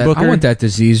Dude, Cory Booker, I want that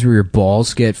disease where your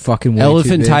balls get fucking way too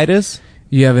big. elephantitis.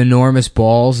 You have enormous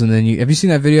balls, and then have you seen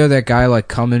that video of that guy like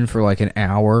coming for like an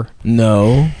hour?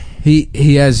 No.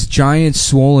 He has giant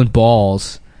swollen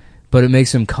balls, but it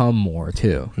makes him come more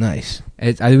too. Nice.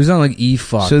 It was on like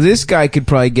E-fuck. So this guy could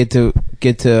probably get to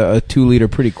a 2 liter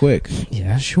pretty quick.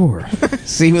 Yeah, sure.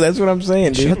 See, that's what I'm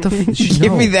saying, dude. Shut the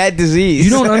Give me that disease.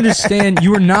 You don't understand.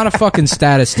 You are not a fucking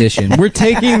statistician. We're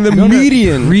taking the You don't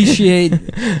median. Appreciate.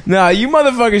 No, you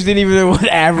motherfuckers didn't even know what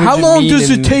average. How and long mean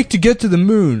does it and- take to get to the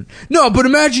moon? No, but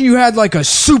imagine you had like a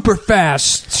super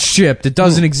fast ship that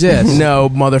doesn't exist. No,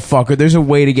 motherfucker. There's a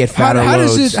way to get fatter How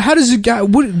loads. does it guy?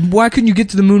 Why couldn't you get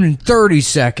to the moon in 30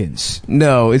 seconds?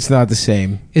 No, it's not the same.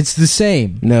 It's the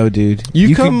same. No, dude. You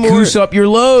can come more- goose up your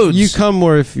loads. You come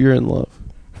more if you're in love.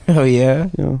 Oh yeah.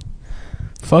 You know,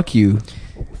 Fuck you.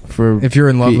 For If you're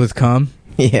in love Be- with cum.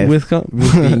 yeah, with cum.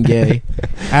 with being gay.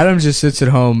 Adam just sits at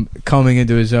home coming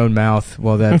into his own mouth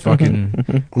while that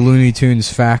fucking Looney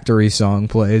Tunes Factory song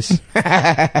plays. No,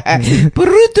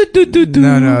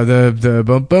 the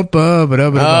bum bum bum ba da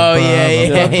ba da Oh,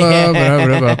 yeah.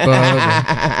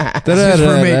 His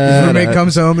roommate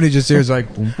comes home and he just hears like.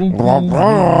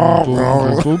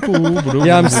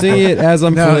 Yeah, I'm singing it as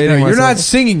I'm No, filleting you're myself. not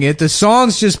singing it. The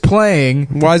song's just playing.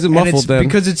 Why is it and muffled it's then?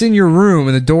 because it's in your room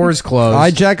and the door's closed.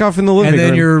 I jack off in the living and then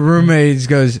room. your roommate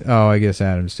goes, "Oh, I guess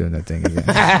Adam's doing that thing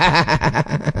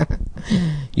again."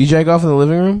 You jack off in the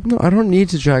living room? No, I don't need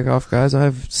to jack off, guys. I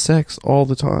have sex all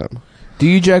the time. Do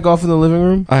you jack off in the living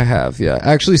room? I have, yeah.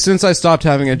 Actually, since I stopped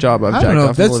having a job, I've I jacked don't know.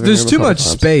 off in the living There's room too a couple much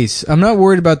times. space. I'm not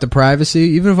worried about the privacy.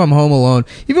 Even if I'm home alone,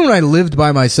 even when I lived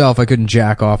by myself, I couldn't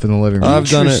jack off in the living room. I've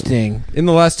done it. Interesting. In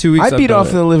the last 2 weeks, I beat off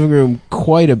in the living room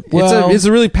quite a. Well, it's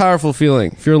a really powerful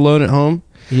feeling if you're alone at home.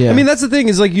 yeah. I mean, that's the thing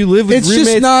is like you live with It's roommates.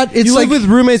 just not- it's you like- live with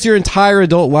roommates your entire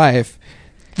adult life.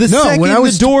 The No, second when I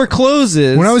was the door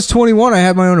closes, When I was 21, I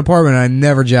had my own apartment. And I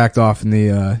never jacked off in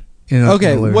the. In the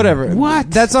okay, living whatever. room. What?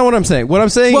 That's not what I'm saying. What I'm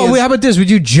saying Well, is, wait, how about this? Would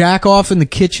you jack off in the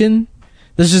kitchen?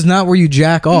 This is not where you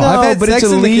jack off. No, I've had but sex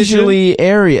it's a in the leisurely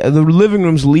area. The living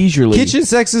room's leisurely. kitchen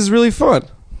sex is really fun.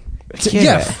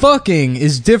 Yeah, fucking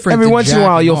is different. Every than once in a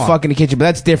while, jacking you'll off. fuck in the kitchen, but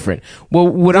that's different. Well,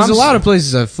 what There's I'm a lot of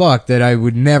places I've fucked that I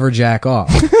would never jack off.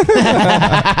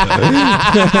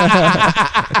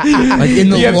 Like in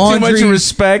the You have too laundry, much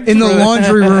respect in the for-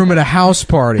 laundry room at a house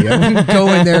party. I wouldn't go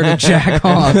in there to jack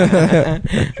off.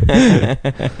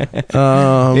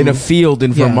 in a field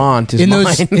in Yeah. Vermont is in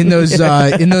mine.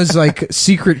 those like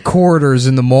secret corridors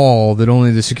in the mall that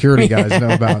only the security guys know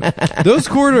about. Those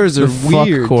corridors are The fuck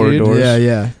weird, corridors. dude.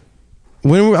 Yeah.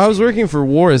 When I was working for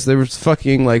Wars, they were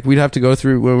fucking like we'd have to go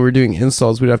through when we were doing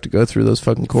installs. We'd have to go through those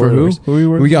fucking corridors. Who were you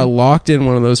working We got locked in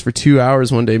one of those for 2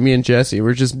 hours one day. Me and Jesse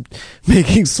were just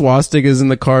making swastikas in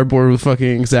the cardboard with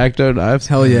fucking X-Acto knives.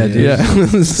 Hell yeah, dude. Yeah,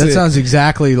 That sounds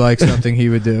exactly like something he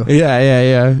would do.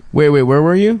 Yeah. Wait, where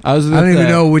were you? I was. With, I don't even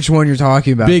know which one you're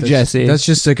talking about. Big That's- Jesse. That's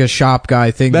just like a shop guy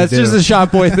thing. That's to do. just a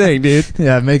shop boy thing, dude.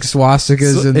 Yeah, make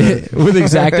swastikas in the, with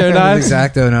X-Acto knives, with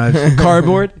X-Acto knives.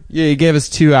 cardboard. Yeah, he gave us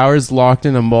 2 hours locked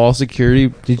in a mall security.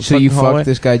 So you fucking hallway. fucked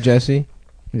this guy Jesse?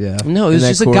 Yeah. No, it In was that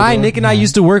just a guy corridor? Nick and I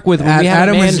used to work with when we had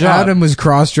a man job. Adam was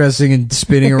cross-dressing and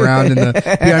spinning around in the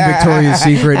behind Victoria's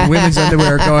Secret in women's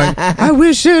underwear going, I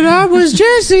wish that I was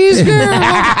Jesse's girl.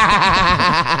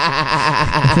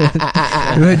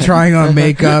 trying on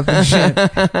makeup and shit.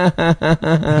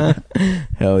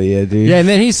 Hell yeah, dude. Yeah, and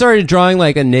then he started drawing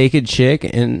like a naked chick,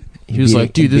 and he was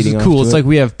like, dude, this is cool. It's like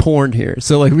we have porn here,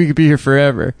 so like we could be here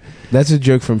forever. That's a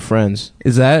joke from Friends.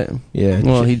 Is that? Yeah.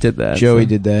 Well, he did that. Joey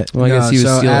did that. Well, I guess he was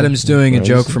so stealing. Adam's doing a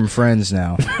joke from Friends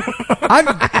now.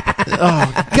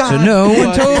 Oh, God. So no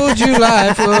one told you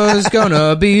life was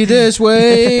gonna be this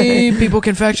way. People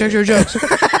can fact check your jokes.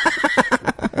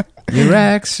 Your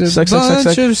act's a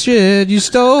bunch of shit you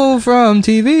stole from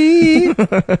TV.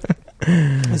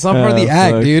 It's not part of the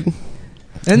act, dude.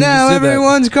 And now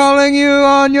everyone's calling you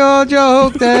on your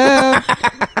joke there.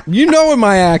 You know what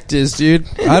my act is, dude.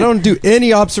 I don't do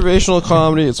any observational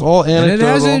comedy. It's all anecdotal. And it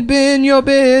hasn't been your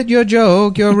bit, your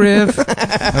joke, your riff,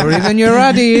 or even your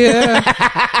idea.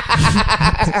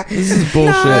 This is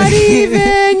bullshit. Not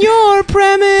even your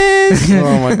premise.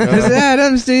 Oh my God. Because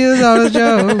Adam steals all the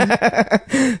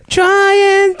jokes. Try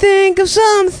and think of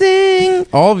something.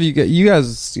 All of you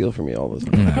guys steal from me all the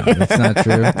time. No, that's not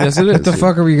true. Yes, it is. What the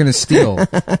fuck are we going to steal?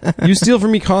 You steal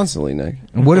from me constantly, Nick.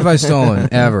 What have I stolen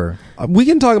ever? We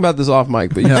can talk about this off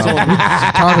mic, but you No, stole we can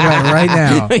talk about it right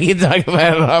now. You talk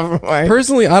about it off mic.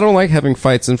 Personally, I don't like having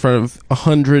fights in front of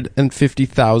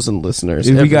 150,000 listeners.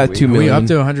 Dude, we every got week. 2 Are we million. up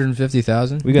to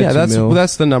 150,000? We got Yeah, 2 mil.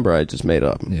 that's the number I just made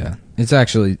up. Yeah. It's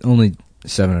actually only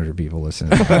 700 people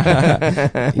listening.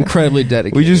 Incredibly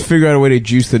dedicated. We just figured out a way to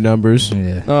juice the numbers.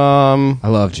 Yeah. I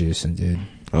love juicing, dude.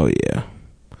 Oh yeah.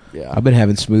 Yeah. I've been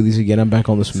having smoothies again. I'm back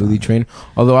on the smoothie train.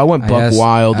 Although I went buck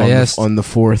wild on the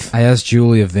 4th. I asked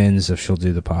Julia Vins if she'll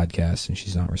do the podcast, and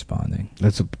she's not responding.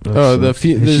 That's a. There's a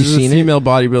female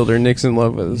bodybuilder Nick's in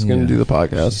love with is going to Yeah. do the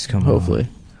podcast. She's coming Hopefully.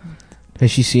 Has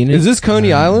she seen it? Is this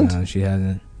Coney Island No, she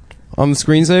hasn't. on the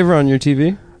screensaver on your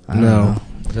TV? I don't No. know.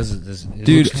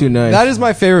 Dude, looks too nice. That is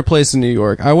my favorite place in New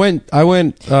York. I went.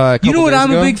 A You know what days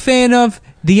I'm ago. a big fan of?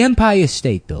 The Empire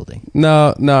State Building.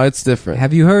 No, it's different.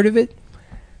 Have you heard of it?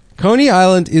 Coney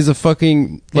Island is a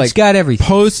fucking It's got everything.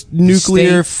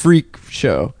 post-nuclear State- freak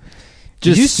show. It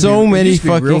used Just to so be- it many used to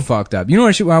be real fucking fucked up. You know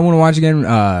what I want to watch again?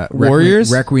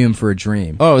 Warriors? Requiem for a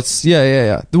Dream. Oh, it's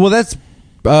yeah. Well, that's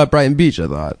Brighton Beach. I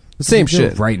thought the same They're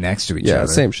shit. right next to each Yeah, other.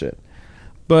 same shit.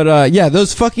 But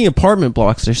those fucking apartment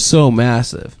blocks are so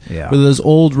massive. Yeah. With those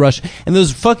old and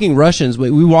those fucking Russians.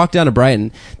 We walk down to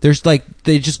Brighton. There's like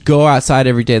they just go outside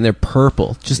every day and they're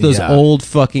purple. Just those Yeah. old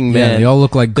fucking men. Yeah, they all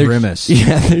look like They're- Grimace.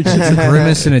 Yeah, they're just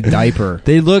Grimace in a diaper.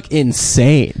 they look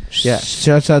insane. Yeah.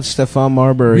 Shouts out Stefan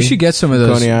Marbury. We should get some of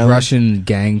those Coney Island. Russian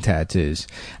gang tattoos.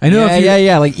 I know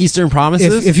Yeah, like Eastern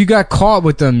Promises. if you got caught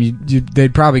with them,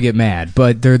 they'd probably get mad.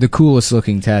 But they're the coolest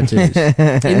looking tattoos. in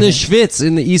the Schwitz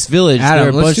in the East Village, Adam, there are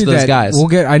a let's bunch do of those that. guys. We'll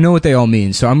get. I know what they all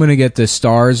mean, so I'm going to get the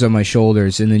stars on my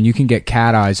shoulders, and then you can get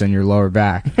cat eyes on your lower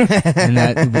back, and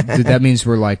that means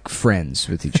we're like friends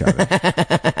with each other.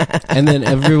 And then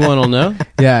everyone will know.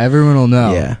 Yeah, everyone will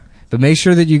know. Yeah. But make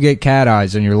sure that you get cat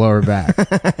eyes on your lower back,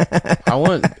 I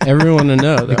want everyone to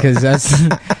know, though. because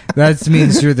that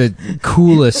means you're the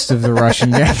coolest of the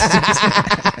Russian gangsters.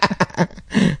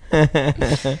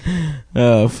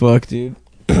 Oh fuck, dude.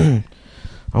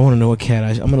 I want to know what cat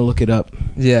eyes. I'm gonna look it up.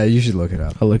 Yeah, you should look it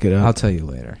up. I'll look it I'll up. tell you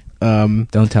later. Um.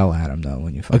 Don't tell Adam though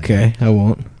when you find Okay, I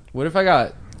won't. What if I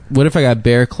got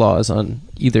bear claws on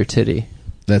either titty?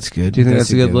 That's good. Do you think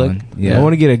that's a good look? one. Yeah, I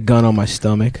want to get a gun on my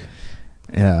stomach.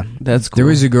 yeah. That's cool. There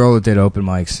was a girl that did open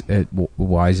mics at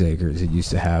Wiseacres that used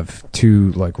to have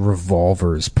two like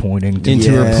revolvers pointing to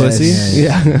into her Yes. pussy.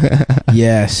 Yeah.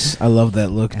 Yes, I love that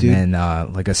look, dude. And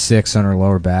then like a 6 on her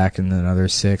lower back, and then another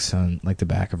 6 on like the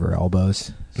back of her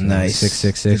elbows. So Nice.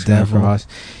 666 The devil. across.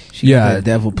 She got Yeah, that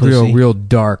devil pussy. real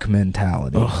dark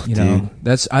mentality. Oh, you know, dude.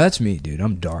 that's me, dude.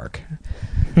 I'm dark.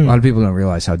 A lot of people don't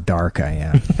realize how dark I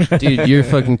am, Dude, you're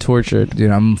fucking tortured.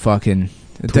 dude. I'm fucking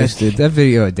Twisted. That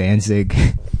video at Danzig.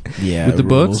 Yeah, With the it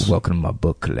books? rules. Welcome to my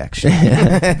book collection.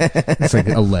 It's like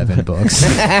 11 books. He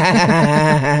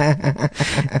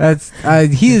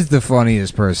is the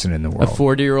funniest person in the A world.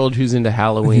 40-year-old who's into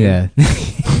Halloween. Yeah.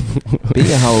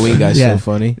 Being a Halloween guy's Yeah. so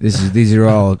funny. These are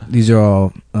all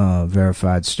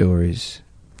verified stories.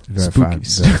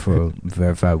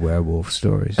 Verified werewolf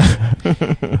stories.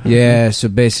 Yeah, so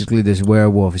basically this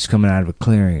werewolf is coming out of a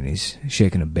clearing and he's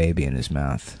shaking a baby in his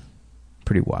mouth.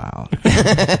 Pretty wild.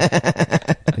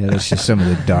 Yeah, that's just some of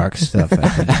the dark stuff I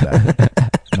think about.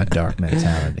 My dark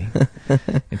mentality.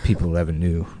 If people ever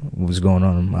knew what was going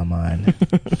on in my mind,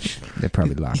 they'd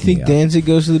probably lock You me think up. Danzig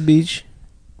goes to the beach?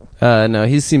 No,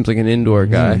 he seems like an indoor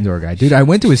He's an guy. indoor guy. Dude, I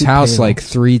went to his house like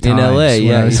 3 times. In LA, when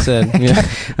yeah, I he was- said. Yeah.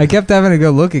 I kept having to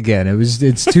go look again.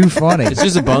 It's too funny. It's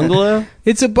just a bungalow?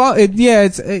 It's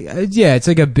it's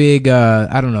like a big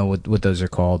I don't know what those are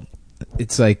called.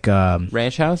 It's like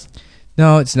Ranch house?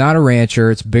 No, it's not a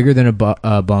rancher. It's bigger than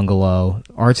a bungalow.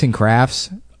 Arts and crafts.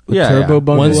 Turbo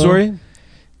bungalow. 1 story?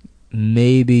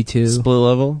 Maybe 2. Split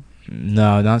level?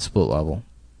 No, not split level.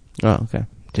 Oh, okay.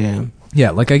 Damn.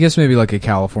 Yeah, like I guess maybe like a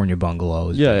California bungalow.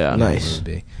 Is Yeah. Nice. It would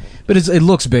be. But it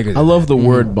looks bigger. I love the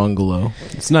word bungalow.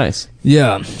 It's nice.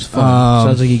 Yeah, It's fun.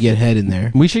 Sounds like you get head in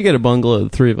there. We should get a bungalow, the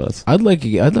 3 of us. I'd like to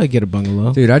get a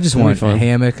bungalow. dude. I just That'd be want a fun.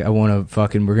 hammock. I want to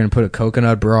fucking. We're gonna put a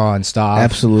coconut bra on stop.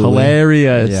 Absolutely.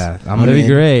 Hilarious. Yeah, That'd be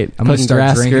great. I'm gonna Putting start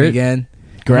grass drinking skirt. again.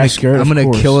 Grass skirt. I'm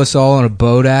gonna kill us all in a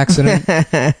boat accident.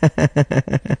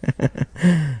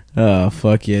 Oh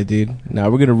fuck yeah, dude! Now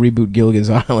we're gonna reboot Gilligan's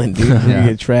Island, dude. We're Yeah. gonna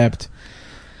get trapped.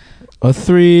 A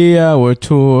 3-hour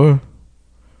tour.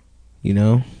 You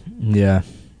know, Yeah.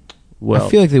 Well, I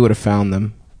feel like they would have found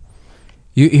them.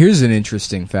 Here's an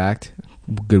interesting fact.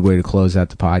 Good way to close out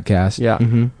the podcast. yeah.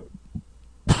 Mm-hmm.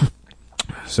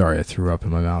 Sorry, I threw up in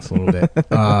my mouth a little bit.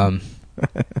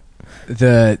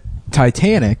 The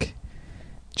Titanic,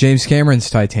 James Cameron's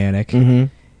Titanic. Mm-hmm.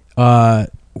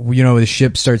 The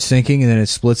ship starts sinking and then it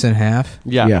splits in half.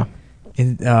 Yeah.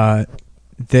 And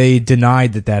they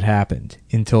denied that happened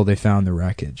until they found the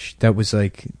wreckage. That was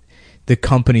like the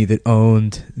company that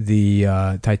owned the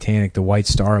Titanic, the White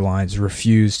Star Lines,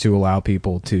 refused to allow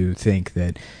people to think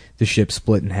that the ship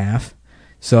split in half.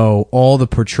 So all the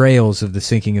portrayals of the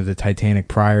sinking of the Titanic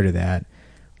prior to that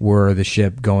were the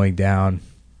ship going down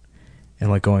and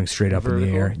like going straight up in the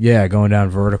air. Yeah, going down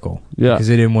vertical. Yeah. Because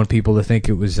they didn't want people to think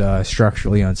it was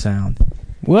structurally unsound.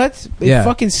 What? It Yeah.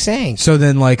 fucking sank. So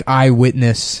then, like, there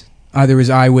was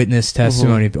eyewitness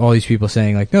testimony of all these people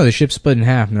saying, like, no, the ship split in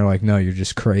half. And they're like, no, you're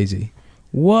just crazy.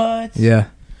 What? Yeah.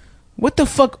 What the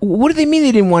fuck? What do they mean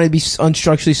they didn't want to be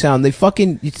unstructurally sound? They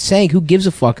fucking sank. Who gives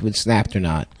a fuck if it snapped or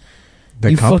not?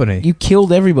 The company. You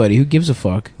killed everybody. Who gives a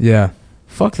fuck? Yeah.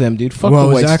 Fuck them, dude. Fuck Well,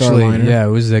 the it was White Star actually, Liner. yeah, it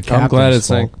was the captain's I'm glad it fault.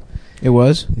 sank. It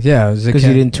was? Yeah, it was the 'Cause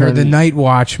he didn't or turn- the night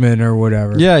watchman or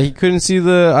whatever. Yeah, he couldn't see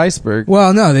the iceberg.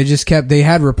 Well, no, they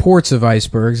had reports of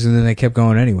icebergs and then they kept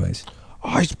going anyways.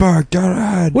 Iceberg dead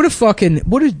ahead.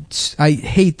 I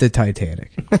hate the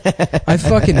Titanic. I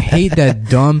fucking hate that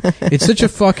dumb. It's such a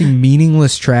fucking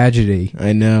meaningless tragedy.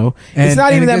 I know. And- it's not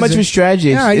and even that it much goes- of a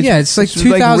strategy. It's like this was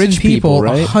 2,000 rich people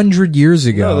right? 100 years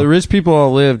ago. No, the rich people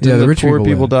all lived. Yeah, and the the rich poor people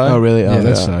people lived. died. Oh, really? Oh, Yeah.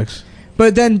 that sucks.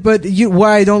 But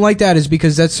why I don't like that is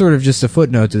because that's sort of just a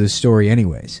footnote to the story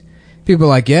anyways. People are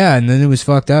like, yeah, and then it was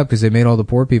fucked up because they made all the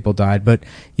poor people died. But,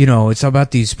 it's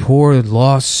about these poor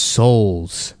lost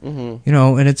souls. And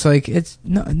it's like, it's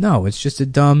just a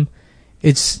dumb,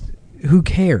 who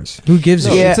cares? Who gives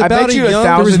a Yeah, shit? I bet you There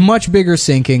was 1,000. much bigger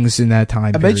sinkings in that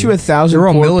time I bet you period. 1,000 They're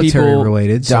all poor military people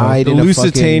related. so- died The in a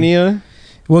Lusitania.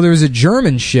 Well, there was a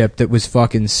German ship that was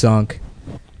fucking sunk.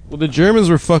 Well, the Germans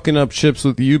were fucking up ships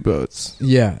with U-boats.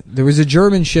 Yeah, there was a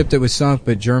German ship that was sunk,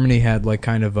 but Germany had like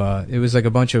kind of it was like a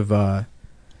bunch of I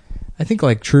think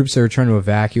like troops that were trying to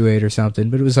evacuate or something,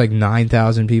 but it was like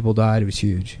 9,000 people died. It was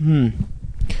huge.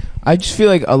 I just feel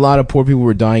like a lot of poor people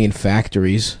were dying in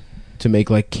factories to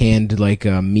make like canned like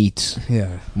meats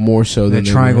Yeah, more so the than they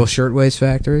Triangle were. Shirtwaist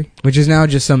Factory, which is now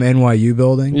just some NYU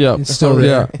building. Yep. It's still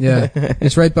there. Yeah,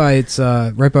 it's right by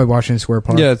Washington Square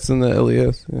Park. Yeah, it's in the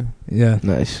LES. Yeah. Yeah.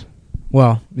 Nice.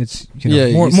 Well, it's Yeah,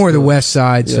 you more the still- west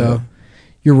side. yeah. So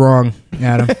you're wrong,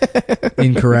 Adam.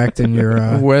 Incorrect, and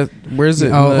you're. Where's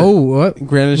it? What?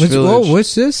 Greenwich Village.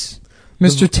 What's this,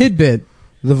 Mr. Tidbit?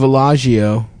 The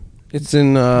Villaggio. It's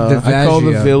in. The I call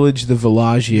the Villaggio. village the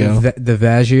Villaggio. The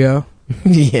Vaggio.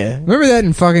 Yeah. Remember that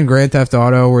in fucking Grand Theft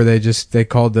Auto where they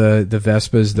called the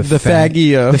Vespas the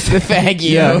Faggio. The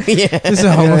Faggio. Yeah. This is a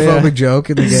homophobic joke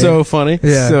in the game. So funny.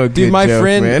 Yeah. So Dude, good my joke,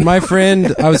 friend, man.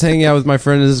 I was hanging out with my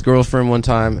friend and his girlfriend one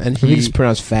time, and I think it's he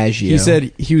pronounced Faggio. he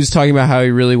said he was talking about how he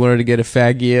really wanted to get a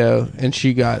faggio, and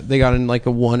they got in like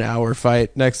a 1 hour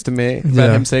fight next to me about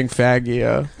Yeah. him saying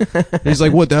faggio. And he's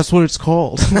like, "What? That's what it's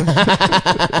called."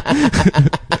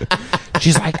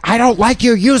 She's like, I don't like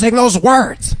you using those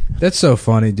words. That's so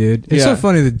funny, dude. It's so Yeah.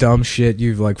 funny the dumb shit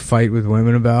you like fight with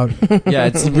women about. Yeah,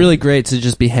 it's really great to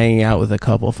just be hanging out with a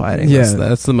couple fighting. Yeah.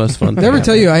 That's the most fun. Did I ever thing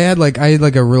tell you I had like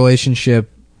a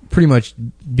relationship pretty much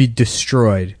be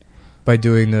destroyed by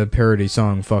doing the parody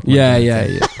song "Fuck My Yeah,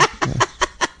 Birthday."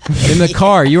 In the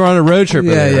car, you were on a road trip.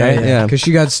 with her, right? Yeah. Because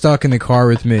she got stuck in the car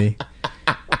with me,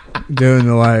 doing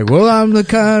the like, well, I'm the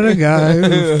kind of guy who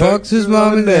fucks his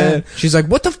mom and dad. She's like,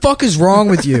 what the fuck is wrong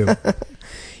with you?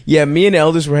 Yeah, me and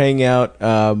Elders were hanging out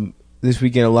this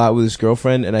weekend a lot with his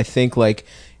girlfriend, and I think like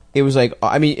it was like,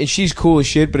 I mean, and she's cool as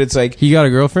shit, but it's like, He got a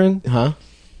girlfriend. huh?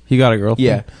 He got a girlfriend.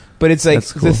 Yeah, but it's like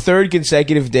That's cool. the third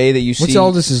consecutive day that you see. What's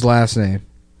Aldous' last name?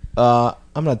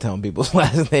 I'm not telling people's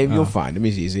last name. You'll Oh. find him.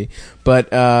 He's easy.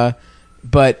 But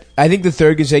But I think the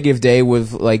third consecutive day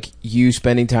with like you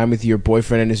spending time with your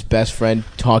boyfriend and his best friend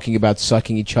talking about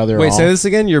sucking each other Wait, off. say this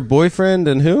again. Your boyfriend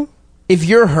and who? If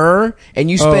you're her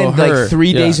and you spend her. like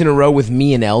 3 days in a row with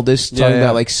me and Eldest talking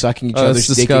about like sucking each other's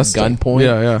dick at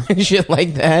gunpoint, shit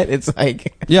like that, it's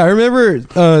like I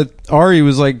remember Ari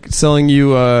was like selling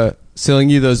you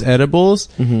those edibles,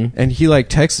 and he like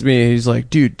texted me. And he's like,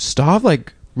 "Dude, Stav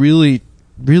like really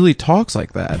talks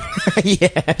like that."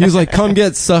 yeah. He was like, "Come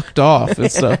get sucked off"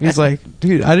 and stuff. He's like,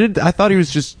 "Dude, I thought he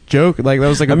was just joking. Like that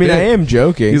was like I am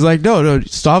joking." He's like, "No,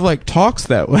 Stav like talks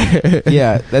that way."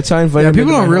 Yeah, that's how I invited him.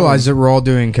 People don't realize that we're all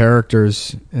doing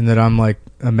characters and that I'm like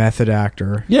a method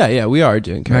actor. Yeah, we are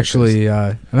doing characters.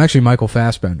 I'm actually Michael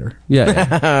Fassbender. Yeah.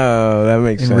 Oh, that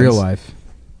makes sense. In real life.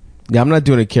 Yeah, I'm not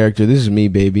doing a character. This is me,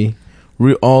 baby.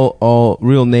 All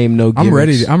real name, no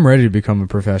gimmicks. I'm ready to become a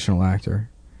professional actor.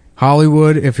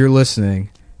 Hollywood, if you're listening,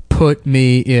 put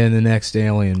me in the next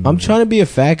Alien movie. I'm trying to be a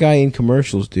fat guy in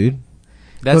commercials, dude.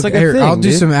 That's Look, like a thing. I'll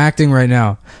do some acting right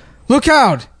now. Look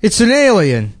out! It's an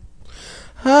alien.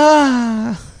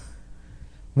 What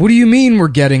do you mean we're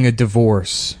getting a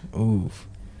divorce? Oof.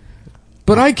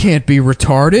 But I can't be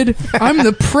retarded. I'm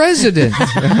the president.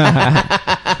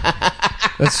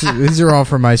 These are all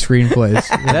from my screenplays.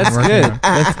 That's good.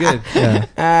 That's good.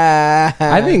 Yeah.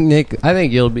 I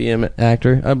think you'll be an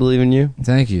actor. I believe in you.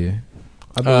 Thank you.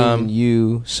 I believe in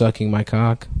you sucking my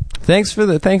cock. Thanks for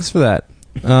that.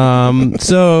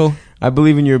 So I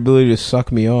believe in your ability to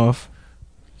suck me off.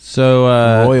 So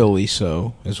royally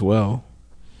so as well.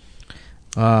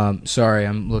 Sorry,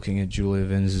 I'm looking at Julia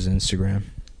Vinz's Instagram.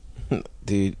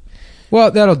 Dude.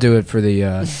 Well, that'll do it for the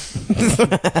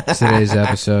today's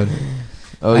episode.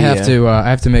 Oh, I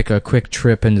have to make a quick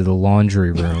trip into the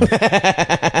laundry room.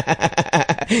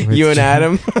 You and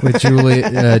Adam with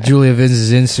Julia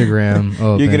Vinz's Instagram.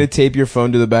 Oh, you're gonna tape your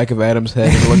phone to the back of Adam's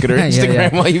head and look at her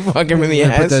Instagram while you fuck him in the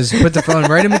ass. Put the phone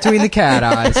right in between the cat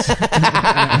eyes.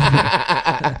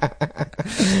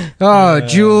 Oh,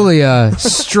 Julia,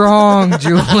 strong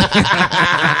Julia.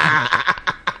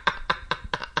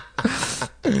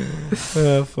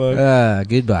 Oh fuck.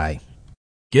 Goodbye.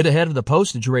 Get ahead of the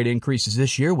postage rate increases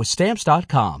this year with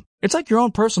Stamps.com. It's like your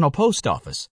own personal post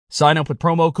office. Sign up with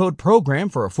promo code PROGRAM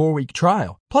for a 4-week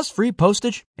trial, plus free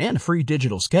postage and a free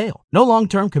digital scale. No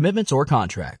long-term commitments or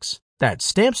contracts. That's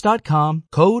Stamps.com,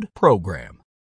 code PROGRAM.